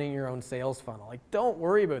or running your own sales funnel. Like, don't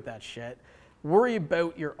worry about that shit. Worry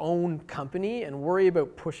about your own company and worry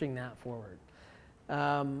about pushing that forward.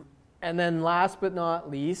 And then last but not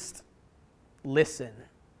least, listen.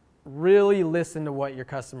 Really listen to what your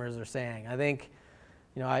customers are saying. I think,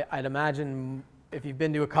 I'd imagine if you've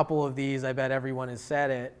been to a couple of these, I bet everyone has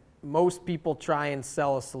said it. Most people try and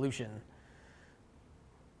sell a solution.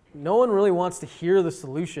 No one really wants to hear the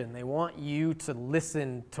solution. They want you to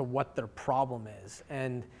listen to what their problem is.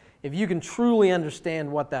 And if you can truly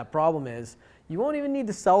understand what that problem is, you won't even need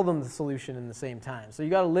to sell them the solution in the same time. So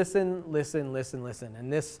you got to listen, listen, listen, listen.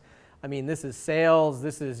 And this is sales.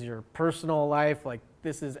 This is your personal life. Like,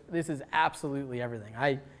 this is absolutely everything.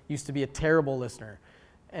 I used to be a terrible listener,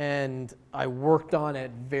 and I worked on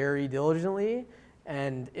it very diligently,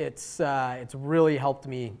 and it's really helped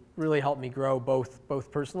me grow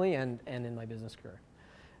both personally and in my business career.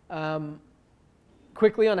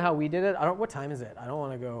 Quickly on how we did it. What time is it? I don't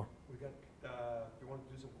want to go. We want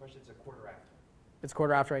to do some questions at 1/4 after. It's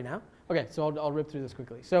 1/4 after right now? Okay, so I'll rip through this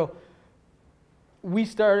quickly. So we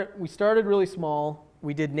started really small.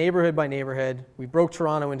 We did neighborhood by neighborhood. We broke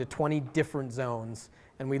Toronto into 20 different zones,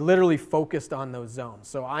 and we literally focused on those zones.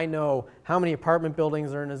 So I know how many apartment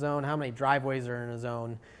buildings are in a zone, how many driveways are in a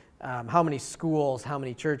zone, how many schools, how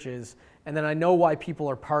many churches, and then I know why people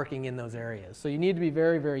are parking in those areas. So you need to be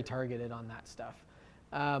very, very targeted on that stuff.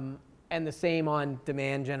 And the same on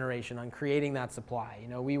demand generation, on creating that supply.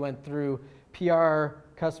 We went through PR,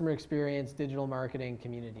 customer experience, digital marketing,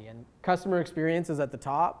 community. And customer experience is at the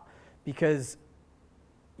top because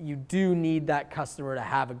you do need that customer to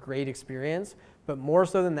have a great experience. But more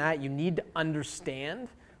so than that, you need to understand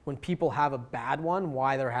when people have a bad one,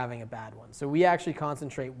 why they're having a bad one. So we actually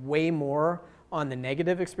concentrate way more on the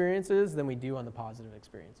negative experiences than we do on the positive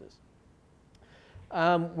experiences.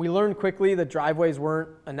 We learned quickly that driveways weren't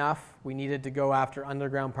enough. We needed to go after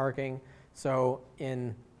underground parking. So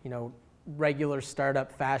in regular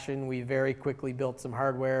startup fashion, we very quickly built some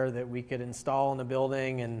hardware that we could install in a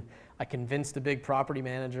building, and I convinced a big property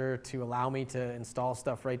manager to allow me to install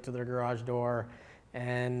stuff right to their garage door.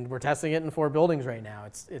 And we're testing it in 4 buildings right now.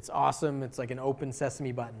 It's awesome. It's like an open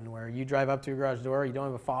sesame button where you drive up to a garage door, you don't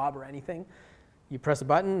have a fob or anything. You press a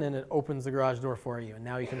button and it opens the garage door for you, and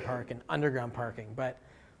now you can park in underground parking. But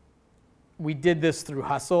we did this through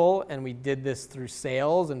hustle, and we did this through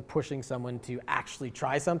sales and pushing someone to actually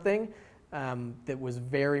try something that was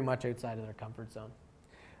very much outside of their comfort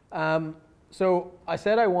zone. So I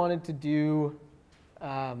said I wanted to do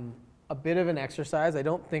a bit of an exercise. I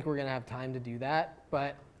don't think we're going to have time to do that,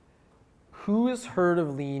 but who's heard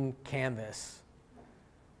of lean canvas?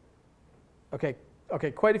 Okay,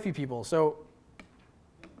 quite a few people. So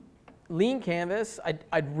lean canvas,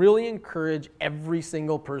 I'd really encourage every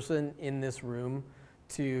single person in this room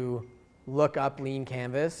to look up lean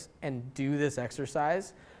canvas and do this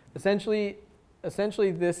exercise. Essentially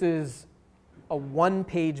this is a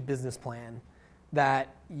 1-page business plan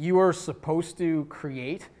that you are supposed to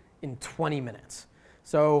create in 20 minutes.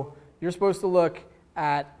 So you're supposed to look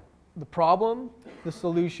at the problem, the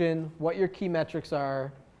solution, what your key metrics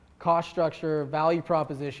are, cost structure, value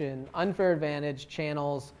proposition, unfair advantage,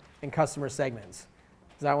 channels, and customer segments.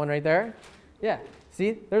 Is that one right there? Yeah.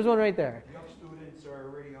 See, there's one right there. Young students are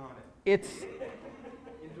already on it. It's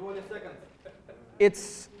In 20 seconds.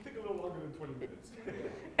 it's Take a little longer than 20 minutes.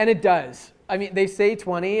 and it does. I mean, they say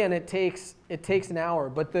 20 and it takes an hour,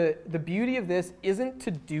 but the beauty of this isn't to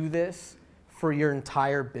do this for your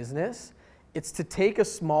entire business. It's to take a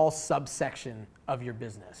small subsection of your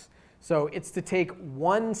business. So it's to take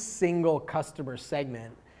one single customer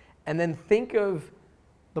segment and then think of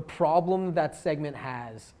the problem that segment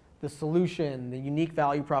has, the solution, the unique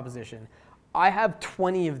value proposition. I have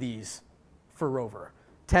 20 of these for Rover,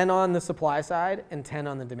 10 on the supply side and 10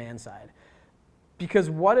 on the demand side. Because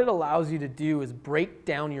what it allows you to do is break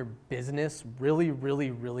down your business really,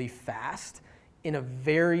 really, really fast in a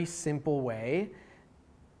very simple way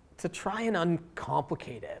to try and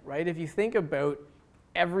uncomplicate it, right? If you think about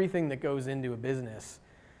everything that goes into a business,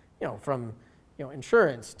 from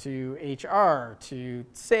insurance to HR to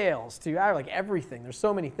sales to like everything, there's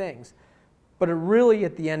so many things. But it really,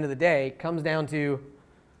 at the end of the day, comes down to,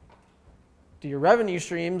 do your revenue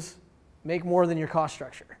streams make more than your cost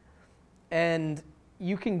structure? And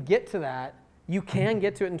you can get to that. You can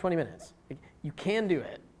get to it in 20 minutes. You can do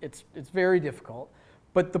it. It's very difficult.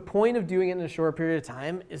 But the point of doing it in a short period of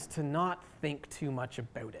time is to not think too much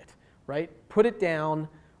about it, right? Put it down,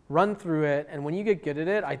 run through it, and when you get good at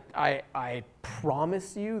it, I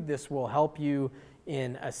promise you this will help you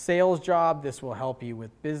in a sales job. This will help you with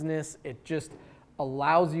business. It just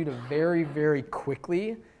allows you to very, very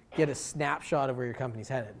quickly get a snapshot of where your company's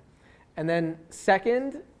headed. And then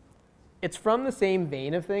second, it's from the same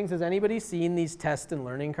vein of things. Has anybody seen these test and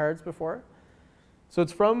learning cards before? So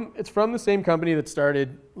it's from the same company that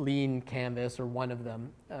started Lean Canvas, or one of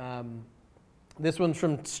them. This one's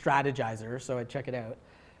from Strategizer, so I'd check it out.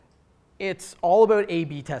 It's all about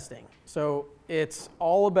A/B testing. So it's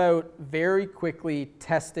all about very quickly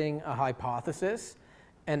testing a hypothesis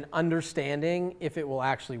and understanding if it will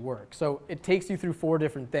actually work. So it takes you through 4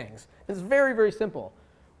 different things. It's very, very simple.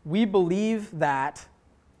 We believe that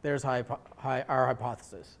there's our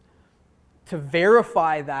hypothesis. To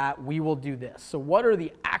verify that, we will do this. So what are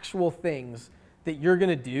the actual things that you're going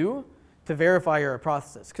to do to verify your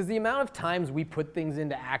hypothesis? Because the amount of times we put things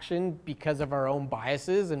into action because of our own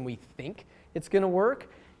biases and we think it's going to work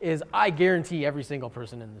is, I guarantee every single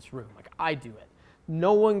person in this room, like I do it.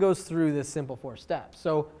 No one goes through this simple 4 steps.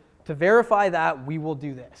 So to verify that, we will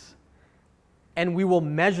do this. And we will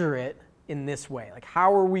measure it in this way. Like,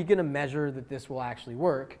 how are we going to measure that this will actually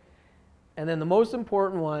work? And then the most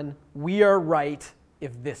important one, we are right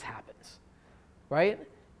if this happens, right?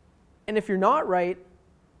 And if you're not right,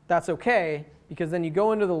 that's okay, because then you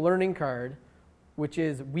go into the learning card, which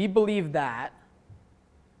is, we believe that,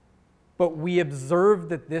 but we observed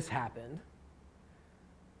that this happened.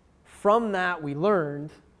 From that, we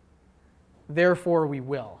learned, therefore we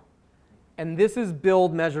will. And this is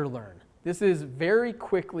build, measure, learn. This is very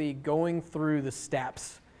quickly going through the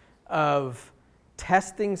steps of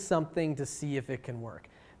testing something to see if it can work.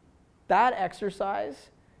 That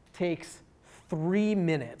exercise takes 3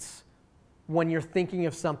 minutes when you're thinking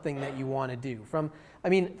of something that you want to do.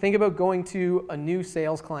 Think about going to a new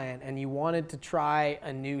sales client and you wanted to try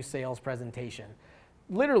a new sales presentation.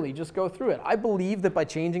 Literally, just go through it. I believe that by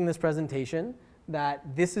changing this presentation,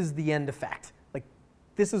 that this is the end effect. Like,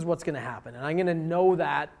 this is what's going to happen. And I'm going to know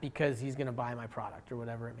that because he's going to buy my product or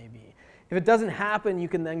whatever it may be. If it doesn't happen, you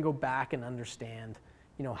can then go back and understand,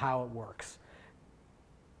 how it works.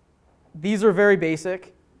 These are very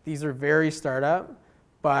basic. These are very startup.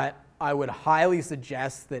 But I would highly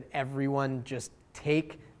suggest that everyone just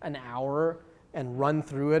take an hour and run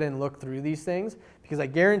through it and look through these things, because I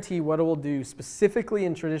guarantee what it will do specifically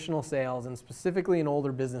in traditional sales and specifically in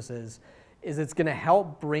older businesses is it's going to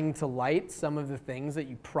help bring to light some of the things that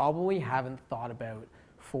you probably haven't thought about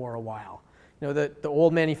for a while. The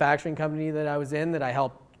old manufacturing company that I was in, that I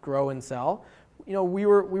helped grow and sell, we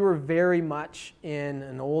were very much in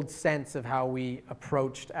an old sense of how we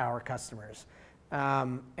approached our customers.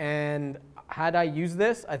 And had I used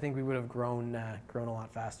this, I think we would have grown a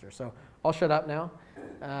lot faster. So I'll shut up now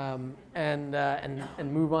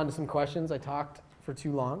and move on to some questions. I talked for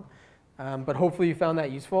too long, but hopefully you found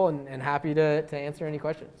that useful, and happy to answer any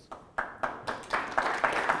questions.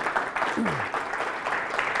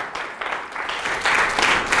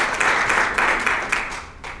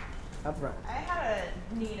 Up front. I had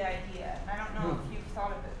a neat idea. I don't know if you've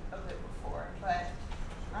thought of it before, but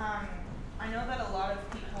I know that a lot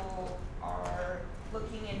of people are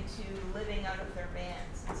looking into living out of their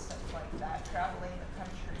vans and stuff like that, traveling the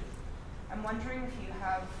country. I'm wondering if you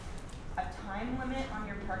have a time limit on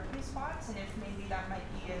your parking spots, and if maybe that might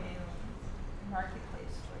be a new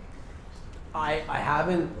marketplace for you.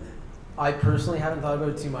 I personally haven't thought about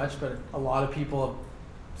it too much, but a lot of people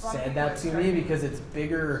have said that to me, because it's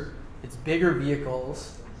bigger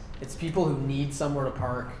vehicles. It's people who need somewhere to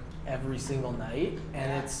park every single night,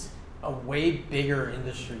 and it's a way bigger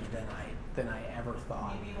industry than I ever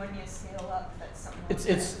thought. Maybe when you scale up, that's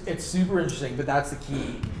something. It's super interesting, but that's the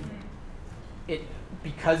key.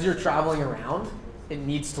 because you're traveling around, it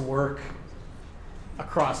needs to work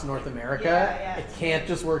across North America. Yeah. It can't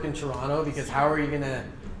just work in Toronto, because how are you going to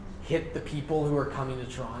hit the people who are coming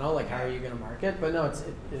to Toronto? Like, how are you going to market? But no, it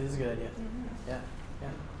is a good idea. Yeah.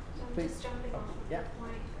 So Please. just jumping off Yeah. her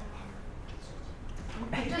point,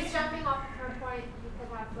 just jumping off her point, you could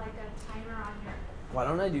have like a timer on your. Why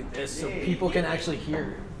don't I do this so people can actually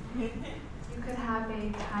hear? You could have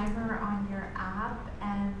a timer on your app,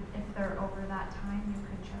 and if they're over that time, you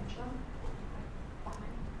could charge them.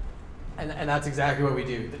 And that's exactly what we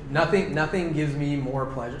do. Nothing gives me more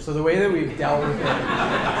pleasure. So the way that we've dealt with it,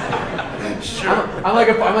 I'm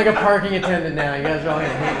like a parking attendant now. You guys are all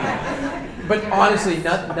gonna hate me. But honestly,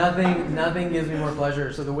 nothing gives me more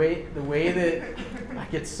pleasure. So the way that I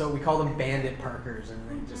get, so we call them bandit parkers,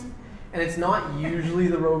 and it's not usually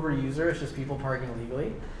the Rover user. It's just people parking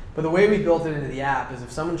illegally. But the way we built it into the app is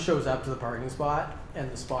if someone shows up to the parking spot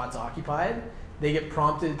and the spot's occupied, they get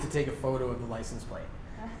prompted to take a photo of the license plate.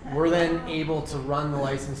 We're then able to run the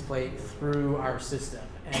license plate through our system.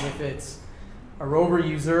 And if it's a Rover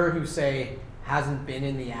user who, say, hasn't been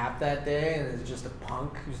in the app that day and is just a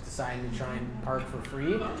punk who's deciding to try and park for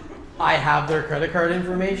free, I have their credit card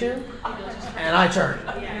information and I charge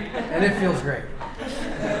them. And it feels great.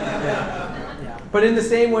 Yeah. But in the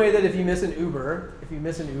same way that if you miss an Uber,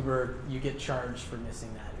 you get charged for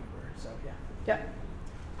missing that Uber. So yeah.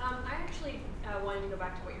 I actually wanted to go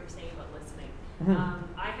back to what you were saying about listening.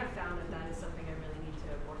 I have found that is something I really need to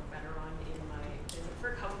work better on in my business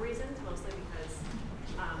for a couple reasons, mostly because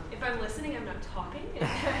if I'm listening, I'm not talking.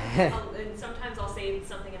 And sometimes I'll say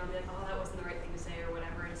something and I'll be like, oh, that wasn't the right thing to say or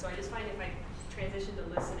whatever. And so I just find if I transition to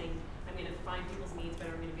listening, I'm going to find people's needs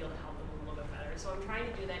better. I'm going to be able to help them a little bit better. So I'm trying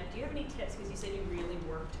to do that. Do you have any tips? Because you said you really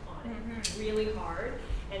worked on it really hard.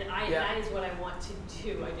 And that is what I want to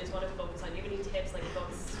do. I just want to focus on. Do you have any tips, like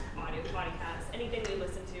books, audio podcasts, anything we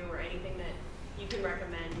listen to, or anything that you can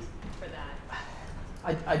recommend for that?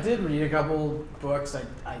 I did read a couple books.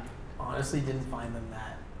 I honestly didn't find them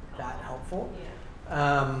that helpful.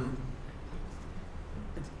 Yeah.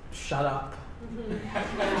 Shut up. Pretty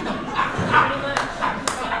much.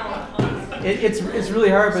 It's really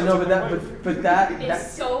hard, but that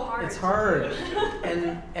It's so hard. It's hard,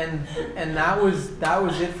 and that was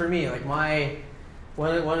it for me. Like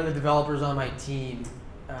one of the developers on my team,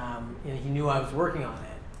 he knew I was working on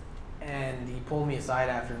it, and he pulled me aside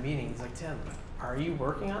after a meeting. He's like, Tim, are you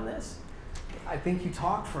working on this? I think you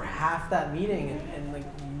talked for half that meeting, and like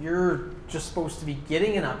you're just supposed to be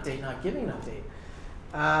getting an update, not giving an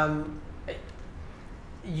update.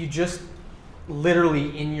 You just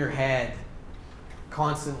literally in your head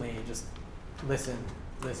constantly just listen.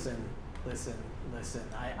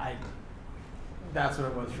 I that's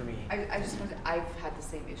what it was for me. I've had the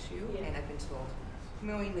same issue, and I've been told,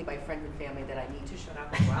 mainly by friends and family, that I need to shut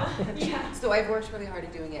up as well. So I've worked really hard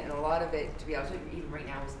at doing it, and a lot of it, to be honest with you, even right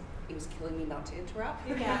now, it was killing me not to interrupt.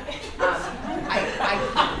 Yeah.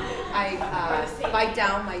 I bite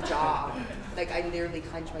down my jaw. Like, I literally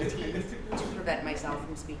clench my teeth to prevent myself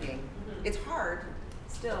from speaking. It's hard,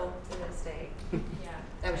 still, to this day. Yeah.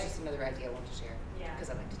 That was just another idea I wanted to share. Yeah. Because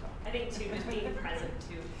I like to talk. I think too, just being present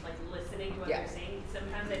to, like, listening to what they're saying.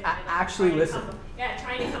 Sometimes I find actually listen.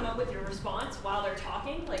 Trying to come up with your response while they're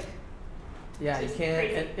talking, like. Yeah, you can't.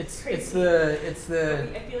 Crazy. It's Crazy. the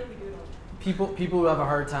I feel like we do it all. people who have a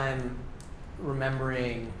hard time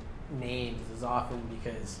remembering names is often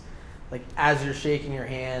because, like, as you're shaking your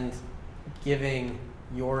hand, giving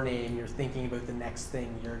your name, you're thinking about the next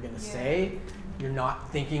thing you're gonna say. You're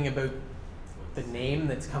not thinking about the name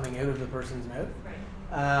that's coming out of the person's mouth. Right.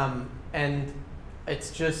 And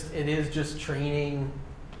it is just training,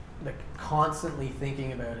 like constantly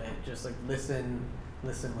thinking about it, just like listen.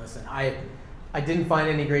 I didn't find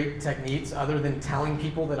any great techniques other than telling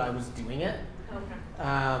people that I was doing it. Okay.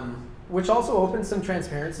 Which also opens some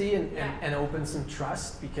transparency and opens some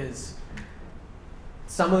trust, because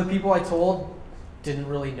some of the people I told didn't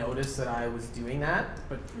really notice that I was doing that,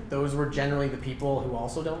 but those were generally the people who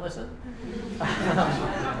also don't listen.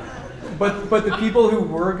 But the people who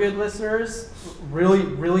were good listeners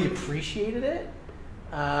really appreciated it,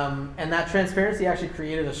 and that transparency actually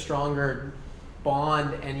created a stronger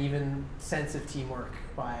bond and even sense of teamwork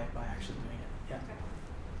by actually doing it. Yeah. Okay.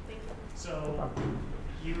 Thank you. So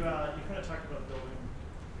you kind of talked about building.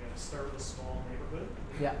 You know, start with a small neighborhood.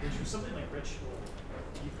 Yeah. Which for something like Ritual,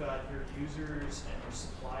 you've got your users and your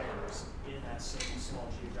suppliers in that same small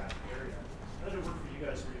geographic area. How does it work for you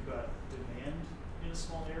guys, where you've got demand in a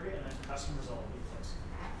small area and then customers all over the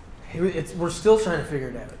place? We're still trying to figure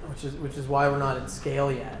it out, which is why we're not at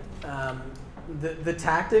scale yet. The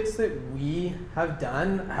tactics that we have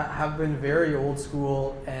done have been very old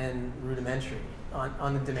school and rudimentary.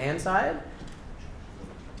 On the demand side,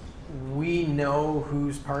 we know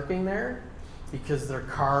who's parking there because their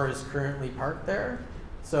car is currently parked there.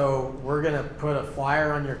 So we're going to put a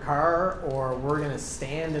flyer on your car, or we're going to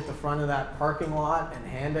stand at the front of that parking lot and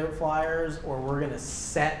hand out flyers, or we're going to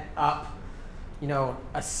set up, you know,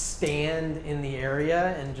 a stand in the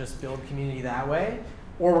area and just build community that way.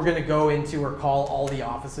 Or we're going to go into or call all the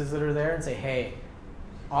offices that are there and say, hey,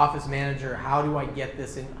 office manager, how do I get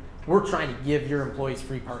this in? We're trying to give your employees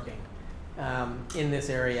free parking in this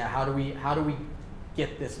area. How do we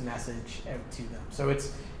get this message out to them? So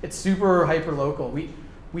it's super hyper local.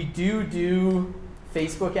 We do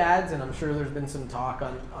Facebook ads, and I'm sure there's been some talk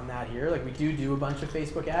on that here. Like, we do a bunch of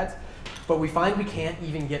Facebook ads, but we find we can't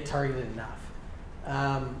even get targeted enough.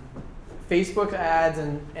 Facebook ads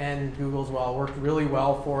and Google as well worked really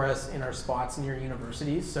well for us in our spots near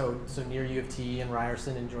universities, so near U of T and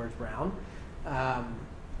Ryerson and George Brown,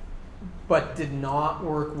 but did not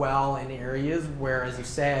work well in areas where, as you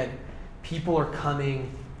said, people are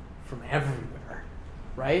coming from everywhere,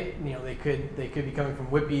 right? You know, they could be coming from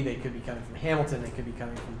Whitby, they could be coming from Hamilton, they could be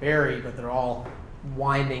coming from Barrie, but they're all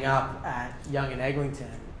winding up at Yonge and Eglinton.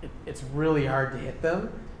 It's really hard to hit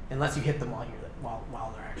them unless you hit them while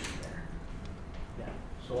they're actually there. Yeah.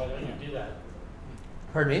 So why don't you do that?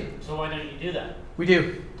 Pardon me? So why don't you do that? We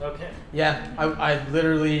do. Okay. Yeah, I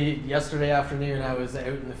literally, yesterday afternoon, I was out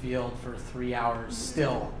in the field for 3 hours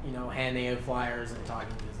still, you know, handing out flyers and talking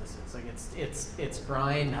to businesses. Like, it's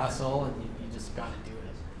grind, hustle, and you just got to do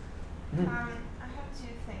it. I have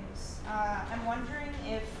two things. I'm wondering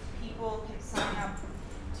if people can sign up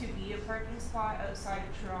to be a parking spot outside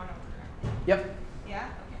of Toronto currently. Yep. Yeah?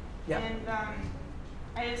 Okay. Yep. And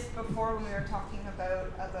I just, before when we were talking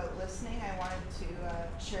about listening, I wanted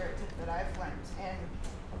to share a tip that I've learned. And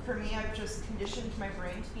for me, I've just conditioned my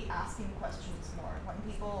brain to be asking questions more. When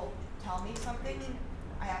people tell me something,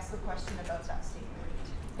 I ask the question about that statement.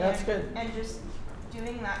 That's good. And just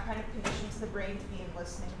doing that kind of conditions the brain to be in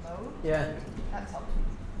listening mode. Yeah. That's helped me.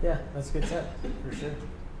 Yeah, that's a good tip, for sure.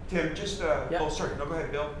 Tim, just, yeah. Oh, sorry, no, go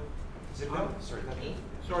ahead, Bill. Is it Bill? Sorry, that's me.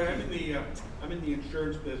 Sorry, I'm in the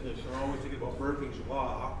insurance business, and I'm always thinking about Murphy's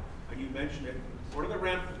Law, and you mentioned it. What are the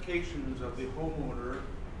ramifications of the homeowner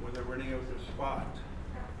when they're renting out their spot?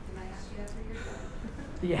 Can I ask you that for your job?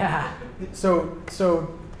 Yeah.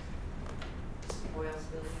 So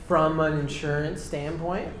from an insurance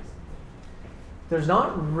standpoint, there's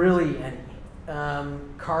not really any.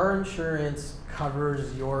 Car insurance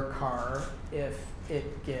covers your car if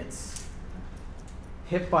it gets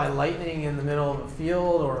hit by lightning in the middle of a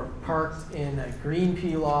field or parked in a green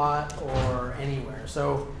pea lot or anywhere.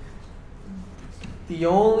 So the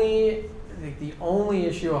only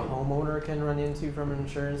issue a homeowner can run into from an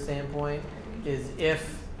insurance standpoint is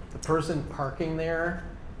if the person parking there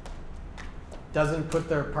doesn't put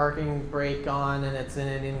their parking brake on and it's in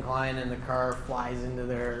an incline and the car flies into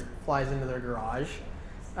their garage.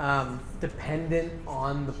 Dependent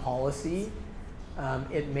on the policy,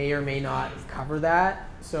 it may or may not cover that.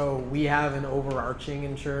 So we have an overarching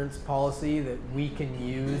insurance policy that we can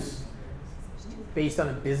use based on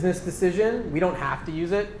a business decision. We don't have to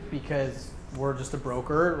use it because we're just a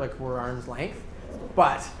broker, like we're arm's length.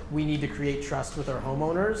 But we need to create trust with our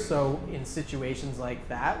homeowners. So in situations like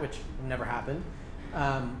that, which never happened,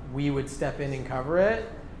 we would step in and cover it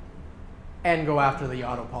and go after the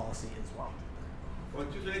auto policy as well. Well,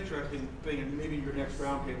 it's just an interesting thing, and maybe in your next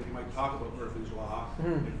roundtable you might talk about Murphy's Law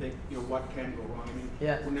and think, you know, what can go wrong. I mean,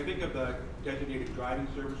 when I think of the designated driving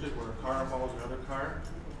services where a car follows another car,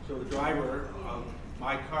 so the driver of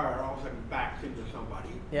my car all of a sudden backs into somebody.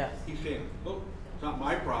 Yeah. He's saying, look, it's not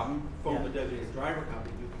my problem, phone the designated driver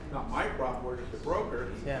company. It's not my problem, we're just a broker,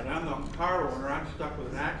 and I'm the car owner, I'm stuck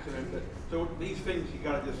with an accident. So these things you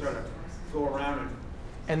gotta just sort of go around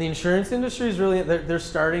and the insurance industry is really, they're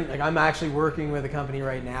starting, like I'm actually working with a company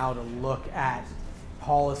right now to look at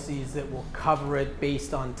policies that will cover it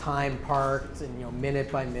based on time parked and, you know,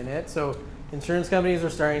 minute by minute. So insurance companies are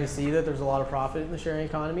starting to see that there's a lot of profit in the sharing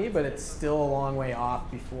economy, but it's still a long way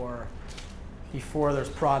off before there's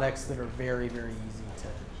products that are very, very easy to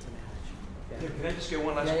manage. Yeah. Can I just get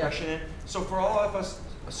one last question in? So for all of us,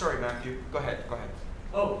 sorry Matthew, go ahead.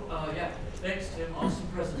 Oh, yeah, thanks Tim, awesome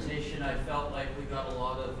presentation. I felt like we got a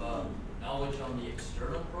lot of knowledge on the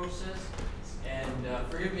external process, and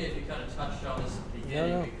forgive me if you kind of touched on this at the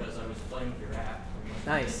beginning because I was playing with your app.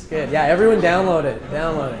 Nice, good. Yeah, everyone download it.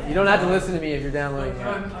 You don't have to listen to me if you're downloading it.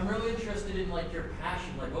 I'm really interested in like your passion,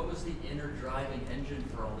 like what was the inner driving engine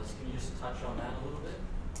for all this? Can you just touch on that a little bit?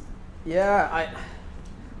 Yeah,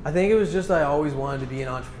 I think it was just I always wanted to be an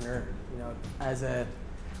entrepreneur. You know, as a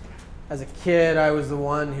kid, I was the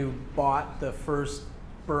one who bought the first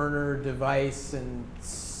burner device and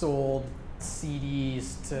sold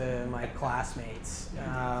CDs to my classmates.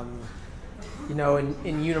 You know,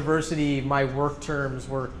 in university, my work terms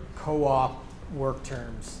were co-op work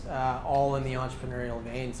terms, all in the entrepreneurial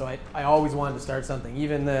vein. So I always wanted to start something.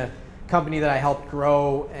 Even the company that I helped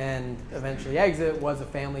grow and eventually exit was a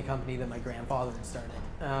family company that my grandfather had started.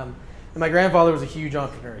 And my grandfather was a huge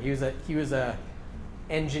entrepreneur. He was a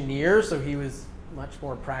engineer, so he was much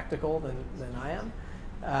more practical than I am.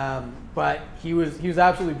 But he was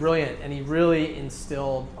absolutely brilliant, and he really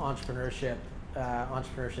instilled entrepreneurship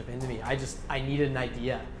into me. I needed an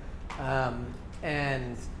idea,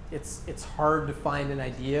 and it's hard to find an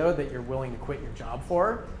idea that you're willing to quit your job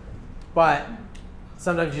for, but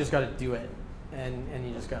sometimes you just got to do it, and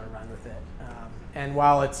you just got to run with it. And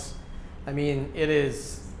while it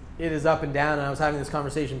is up and down, and I was having this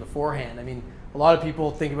conversation beforehand. I mean, a lot of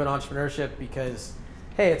people think about entrepreneurship because,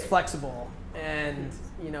 hey, it's flexible, and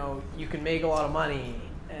you know, you can make a lot of money,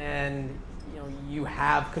 and you know, you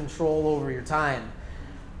have control over your time.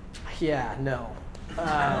 Yeah, no.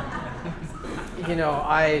 You know,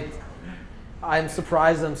 I'm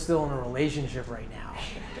surprised I'm still in a relationship right now,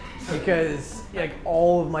 because like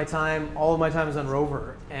all of my time is on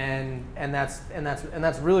Rover, and that's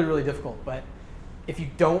really, really difficult. But if you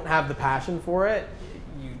don't have the passion for it,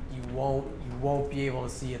 you won't be able to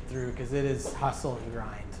see it through, because it is hustle and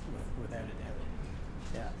grind without a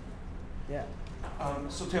doubt. Yeah.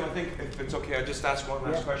 So Tim, I think if it's okay, I'll just ask one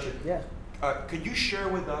last question. Yeah. Could you share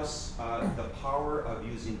with us the power of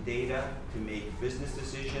using data to make business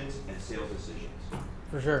decisions and sales decisions?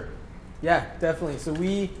 For sure. Yeah, definitely. So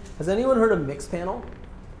has anyone heard of Mixpanel?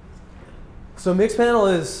 So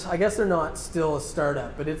Mixpanel is, I guess they're not still a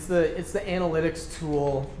startup, but it's the analytics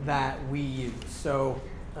tool that we use. So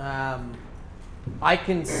I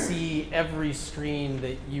can see every screen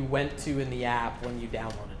that you went to in the app when you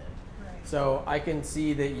downloaded it. Right. So I can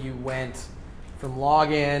see that you went from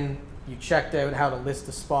login, you checked out how to list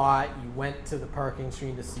a spot, you went to the parking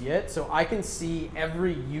screen to see it. So I can see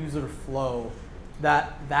every user flow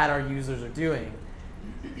that our users are doing.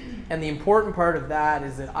 And the important part of that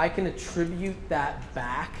is that I can attribute that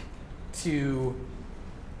back to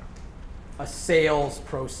a sales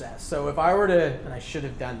process. So if I were to, and I should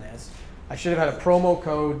have done this, I should have had a promo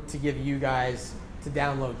code to give you guys to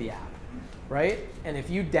download the app, right? And if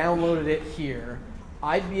you downloaded it here,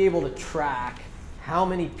 I'd be able to track how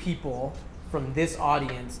many people from this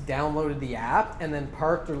audience downloaded the app and then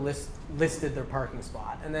parked or listed their parking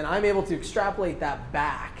spot. And then I'm able to extrapolate that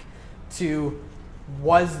back to,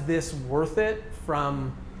 was this worth it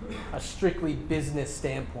from a strictly business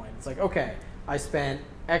standpoint? It's like, okay, I spent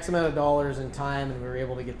X amount of dollars in time and we were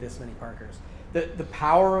able to get this many parkers. The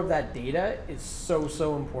power of that data is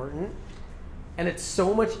so important, and it's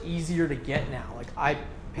so much easier to get now. Like, I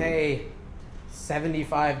pay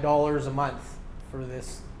 $75 a month for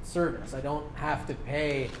this service. I don't have to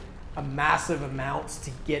pay a massive amounts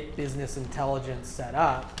to get business intelligence set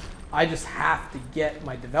up. I just have to get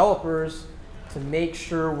my developers to make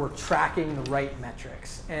sure we're tracking the right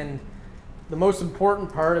metrics. And the most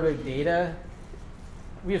important part about data,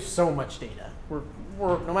 we have so much data. We're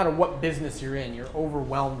no matter what business you're in, you're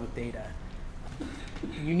overwhelmed with data.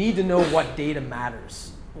 You need to know what data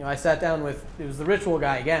matters. You know, I sat down with, it was the ritual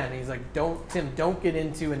guy again, and he's like, Tim, don't get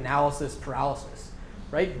into analysis paralysis,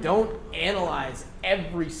 right? Don't analyze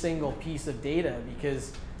every single piece of data,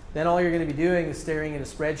 because then all you're going to be doing is staring at a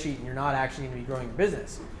spreadsheet and you're not actually going to be growing your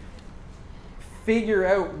business. Figure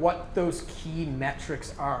out what those key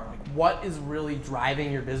metrics are. Like, what is really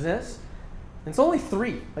driving your business? And it's only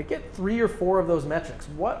 3. Like, get 3 or 4 of those metrics.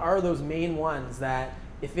 What are those main ones that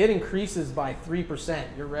if it increases by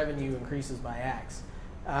 3%, your revenue increases by X?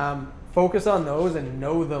 Focus on those and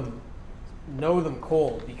know them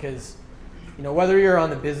cold, because you know, whether you're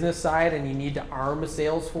on the business side and you need to arm a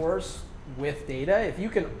sales force with data, if you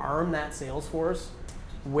can arm that sales force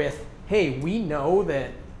with, hey, we know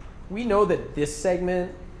that this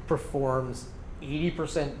segment performs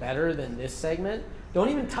 80% better than this segment, don't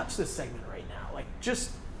even touch this segment right now. Like,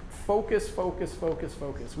 just focus.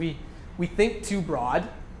 We think too broad,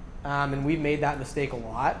 and we've made that mistake a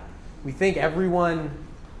lot. We think everyone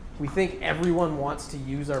wants to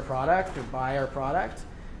use our product or buy our product,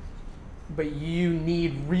 but you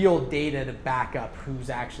need real data to back up who's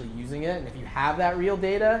actually using it. And if you have that real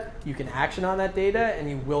data, you can action on that data, and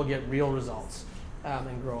you will get real results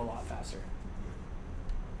and grow a lot faster.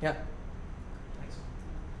 Yeah.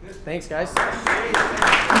 Thanks, guys.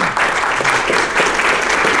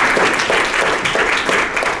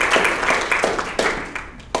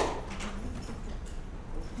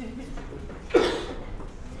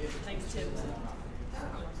 Tim.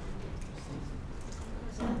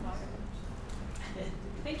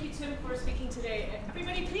 Thank you, Tim, for speaking today.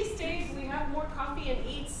 Everybody, please stay. We have more coffee and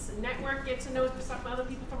eats, network, get to know some other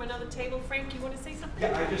people from another table. Frank, you want to say something?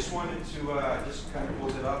 Yeah, I just wanted to just kind of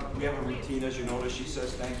close it up. We have a routine, as you notice. She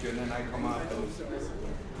says thank you, and then I come up.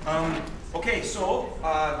 Okay, so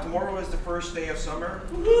tomorrow is the first day of summer.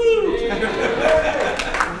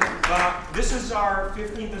 This is our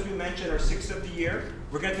 15th, as we mentioned, our 6th of the year.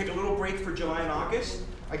 We're going to take a little break for July and August.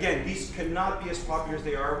 Again, these cannot be as popular as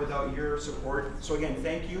they are without your support. So again,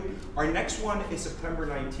 thank you. Our next one is September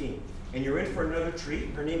 19th, and you're in for another treat.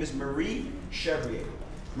 Her name is Teresa Shaver.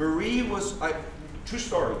 Marie was, true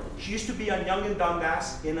story, she used to be on Yonge and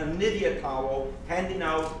Dundas in a Nivea towel, handing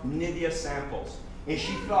out Nivea samples. And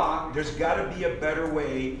she thought there's got to be a better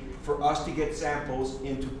way for us to get samples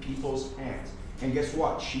into people's hands. And guess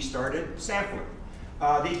what? She started sampling.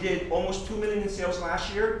 They did almost $2 million in sales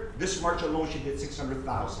last year. This March alone, she did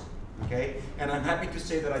 600,000. Okay? And I'm happy to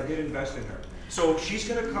say that I did invest in her. So she's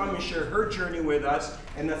going to come and share her journey with us.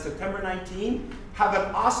 And that's September 19th. Have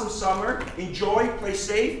an awesome summer. Enjoy, play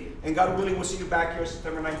safe, and God willing, we'll see you back here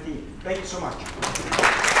September 19th. Thank you so much.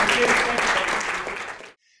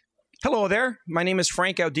 Hello there. My name is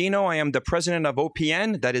Frank Audino. I am the president of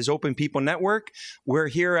OPN, that is Open People Network. We're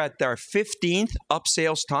here at our 15th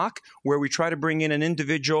Upsales Talk, where we try to bring in an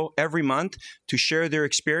individual every month to share their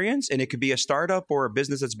experience, and it could be a startup or a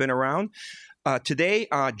business that's been around. Today,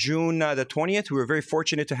 June the 20th, we were very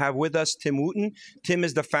fortunate to have with us Tim Wootton. Tim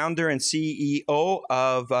is the founder and CEO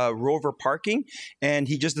of Rover Parking, and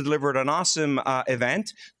he just delivered an awesome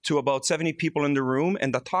event to about 70 people in the room,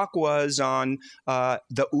 and the talk was on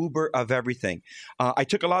the Uber of everything. I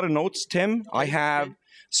took a lot of notes, Tim.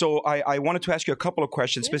 So I wanted to ask you a couple of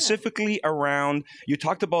questions, specifically around, you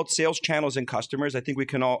talked about sales channels and customers. I think we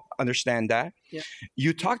can all understand that. Yeah.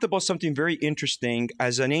 You talked about something very interesting.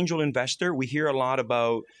 As an angel investor, we hear a lot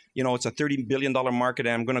about, you know, it's a $30 billion market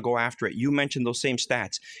and I'm going to go after it. You mentioned those same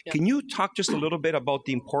stats. Yeah. Can you talk just a little bit about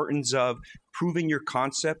the importance of proving your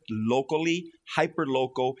concept locally,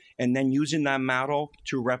 hyper-local, and then using that model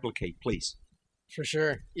to replicate, please? For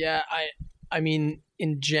sure. Yeah, I mean,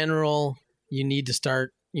 in general, you need to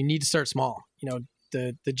start small. You know,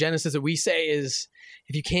 the genesis that we say is,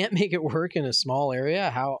 if you can't make it work in a small area,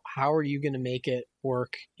 how are you going to make it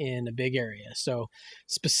work in a big area? So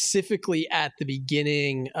specifically at the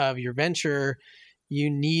beginning of your venture, you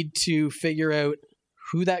need to figure out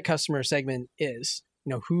who that customer segment is.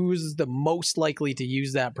 You know, who's the most likely to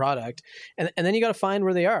use that product, and then you got to find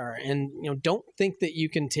where they are. And you know, don't think that you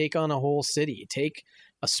can take on a whole city. Take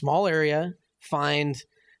a small area, find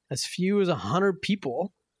as few as 100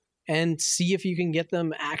 people, and see if you can get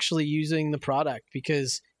them actually using the product.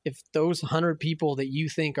 Because if those 100 people that you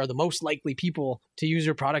think are the most likely people to use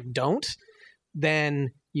your product don't,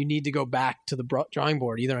 then you need to go back to the drawing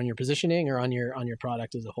board, either on your positioning or on your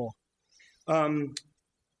product as a whole.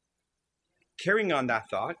 Carrying on that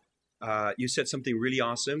thought, you said something really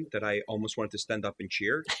awesome that I almost wanted to stand up and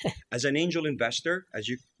cheer. As an angel investor, as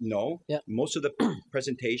you know, most of the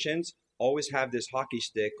presentations always have this hockey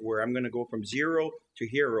stick where I'm going to go from zero to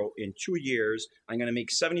hero in 2 years. I'm going to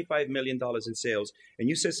make $75 million in sales. And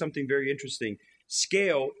you said something very interesting.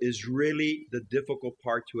 Scale is really the difficult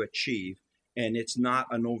part to achieve. And it's not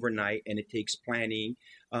an overnight, and it takes planning.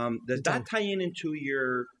 Does that tie into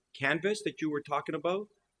your canvas that you were talking about?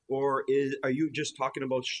 Or are you just talking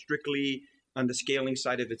about strictly on the scaling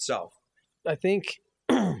side of itself? I think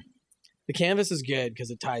the canvas is good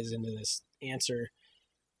because it ties into this answer.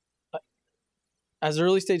 As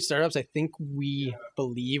early stage startups, I think we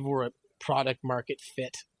believe we're a product market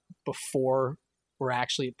fit before we're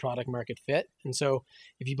actually a product market fit. And so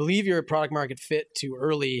if you believe you're a product market fit too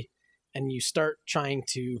early and you start trying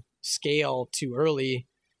to scale too early,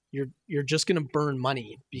 you're just going to burn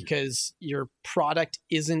money because your product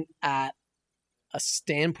isn't at a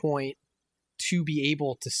standpoint to be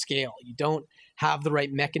able to scale. You don't have the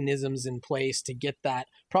right mechanisms in place to get that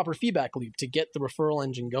proper feedback loop, to get the referral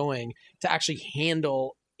engine going, to actually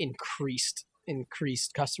handle increased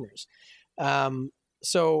customers.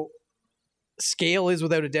 So scale is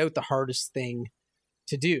without a doubt the hardest thing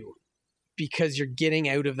to do because you're getting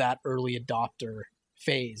out of that early adopter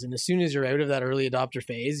phase. And as soon as you're out of that early adopter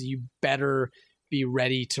phase, you better be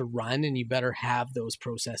ready to run and you better have those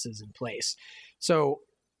processes in place. So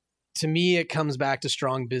to me, it comes back to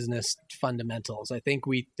strong business fundamentals. I think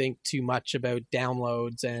we think too much about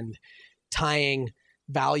downloads and tying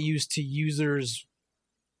values to users,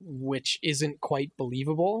 which isn't quite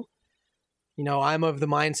believable. You know, I'm of the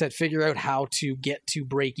mindset, figure out how to get to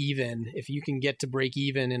break even. If you can get to break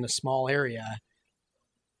even in a small area,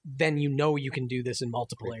 then you know you can do this in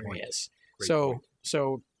multiple Great point. areas. Great So point.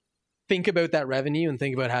 so think about that revenue and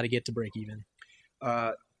think about how to get to break even.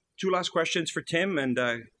 2 last questions for Tim, and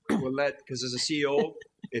we'll let, because as a CEO,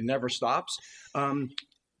 it never stops.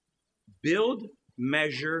 Build,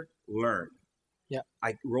 measure, learn. Yeah.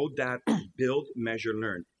 I wrote that, build, measure,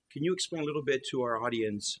 learn. Can you explain a little bit to our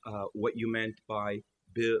audience what you meant by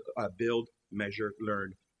build, measure,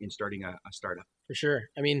 learn in starting a startup? For sure.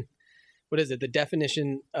 I mean, what is it? The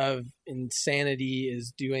definition of insanity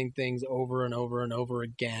is doing things over and over and over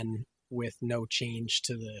again with no change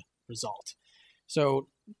to the result. So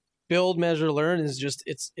build, measure, learn is just,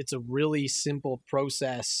 it's a really simple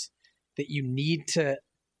process that you need to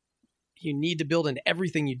build into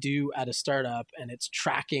everything you do at a startup, and it's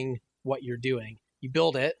tracking what you're doing. You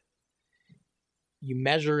build it, you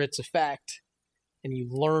measure its effect, and you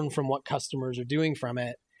learn from what customers are doing from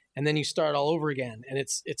it, and then you start all over again. And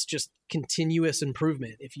it's just continuous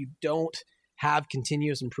improvement. If you don't have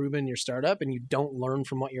continuous improvement in your startup and you don't learn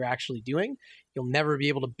from what you're actually doing, you'll never be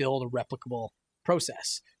able to build a replicable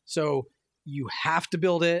process. So you have to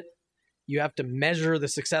build it, you have to measure the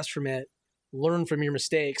success from it, learn from your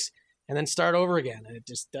mistakes, and then start over again. And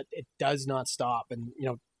it does not stop. And,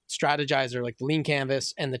 Strategizer, like the lean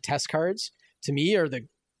canvas and the test cards, to me are the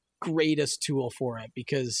greatest tool for it,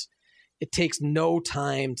 because it takes no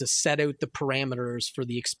time to set out the parameters for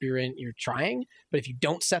the experiment you're trying. But if you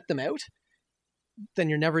don't set them out, then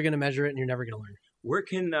you're never going to measure it and you're never going to learn. Where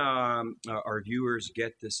can our viewers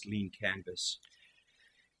get this lean canvas?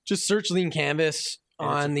 Just search lean canvas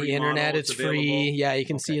on the internet. Model, it's free. Yeah, you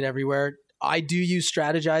can see it everywhere. I do use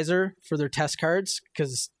Strategizer for their test cards,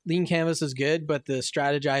 because lean canvas is good, but the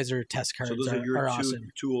Strategizer test cards so those are your two awesome.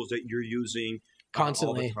 Tools that you're using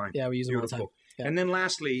constantly. all the time. Yeah, we use them all the time. Beautiful. Yeah. And then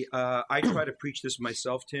lastly, I try to preach this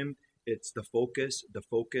myself, Tim. It's the focus, the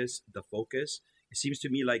focus, the focus. It seems to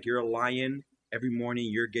me like you're a lion. Every morning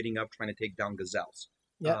you're getting up trying to take down gazelles.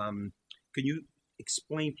 Yeah. Can you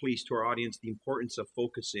explain, please, to our audience the importance of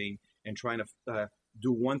focusing and trying to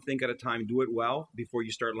do one thing at a time, do it well before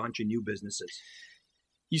you start launching new businesses?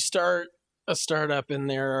 You start a startup and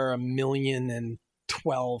there are 1,012,000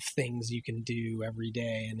 things you can do every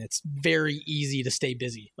day, and it's very easy to stay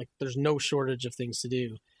busy. Like, there's no shortage of things to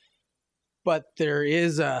do, but there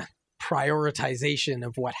is a prioritization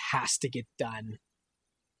of what has to get done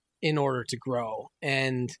in order to grow.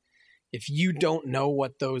 And if you don't know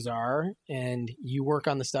what those are and you work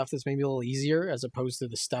on the stuff that's maybe a little easier as opposed to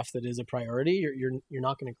the stuff that is a priority, you're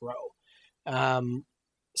not going to grow.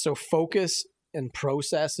 So focus and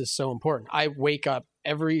process is so important. I wake up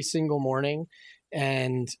every single morning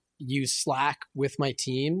and use Slack with my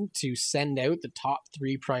team to send out the top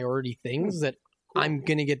 3 priority things that I'm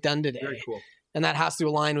going to get done today. Very cool. And that has to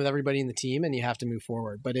align with everybody in the team, and you have to move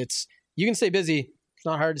forward. But you can stay busy. It's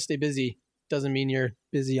not hard to stay busy. Doesn't mean you're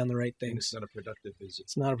busy on the right things. It's not a productive busy.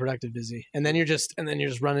 It's not a productive busy. And then you're just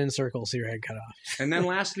running in circles, so your head cut off. And then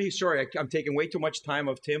lastly, sorry, I'm taking way too much time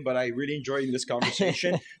of Tim, but I really enjoyed this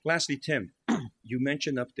conversation. Lastly, Tim, you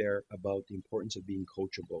mentioned up there about the importance of being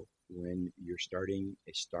coachable when you're starting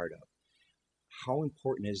a startup. How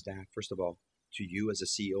important is that, first of all, to you as a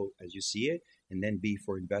CEO as you see it, and then B,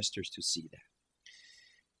 for investors to see that?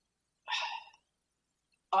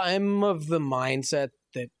 I'm of the mindset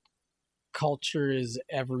that culture is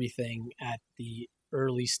everything at the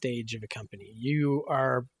early stage of a company. You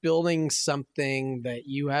are building something that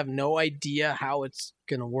you have no idea how it's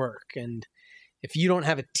going to work. And if you don't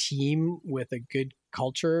have a team with a good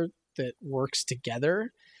culture that works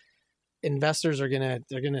together, investors are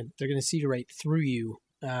they're gonna see right through you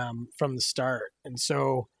from the start. And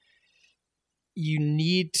so you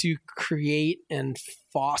need to create and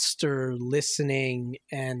foster listening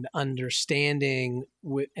and understanding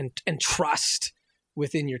and trust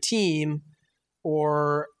within your team,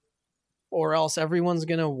 or else everyone's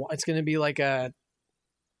it's gonna be like a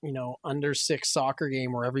under 6 soccer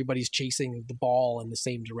game where everybody's chasing the ball in the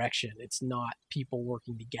same direction. It's not people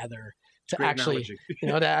working together to actually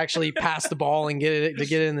to actually pass the ball and get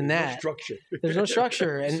it in the net. No structure. There's no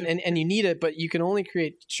structure, and you need it, but you can only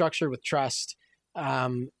create structure with trust.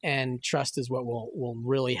 And trust is what will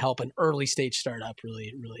really help an early stage startup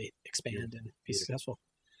really expand and be successful.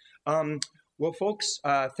 Well, folks,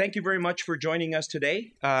 thank you very much for joining us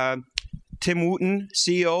today. Tim Wootton,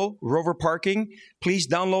 CEO, Rover Parking. Please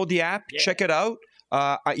download the app, check it out.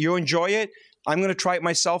 You'll enjoy it. I'm going to try it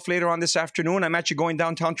myself later on this afternoon. I'm actually going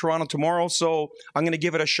downtown Toronto tomorrow, so I'm going to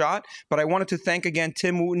give it a shot. But I wanted to thank again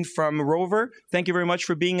Tim Wootton from Rover. Thank you very much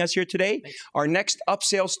for being us here today. Thanks. Our next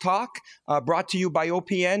Upsales Talk brought to you by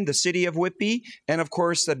OPN, the City of Whitby, and of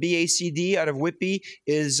course the BACD out of Whitby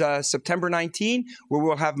is September 19, where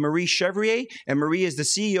we'll have Marie Chevrier, and Marie is the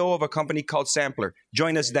CEO of a company called Sampler.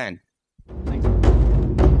 Join us then. Thanks.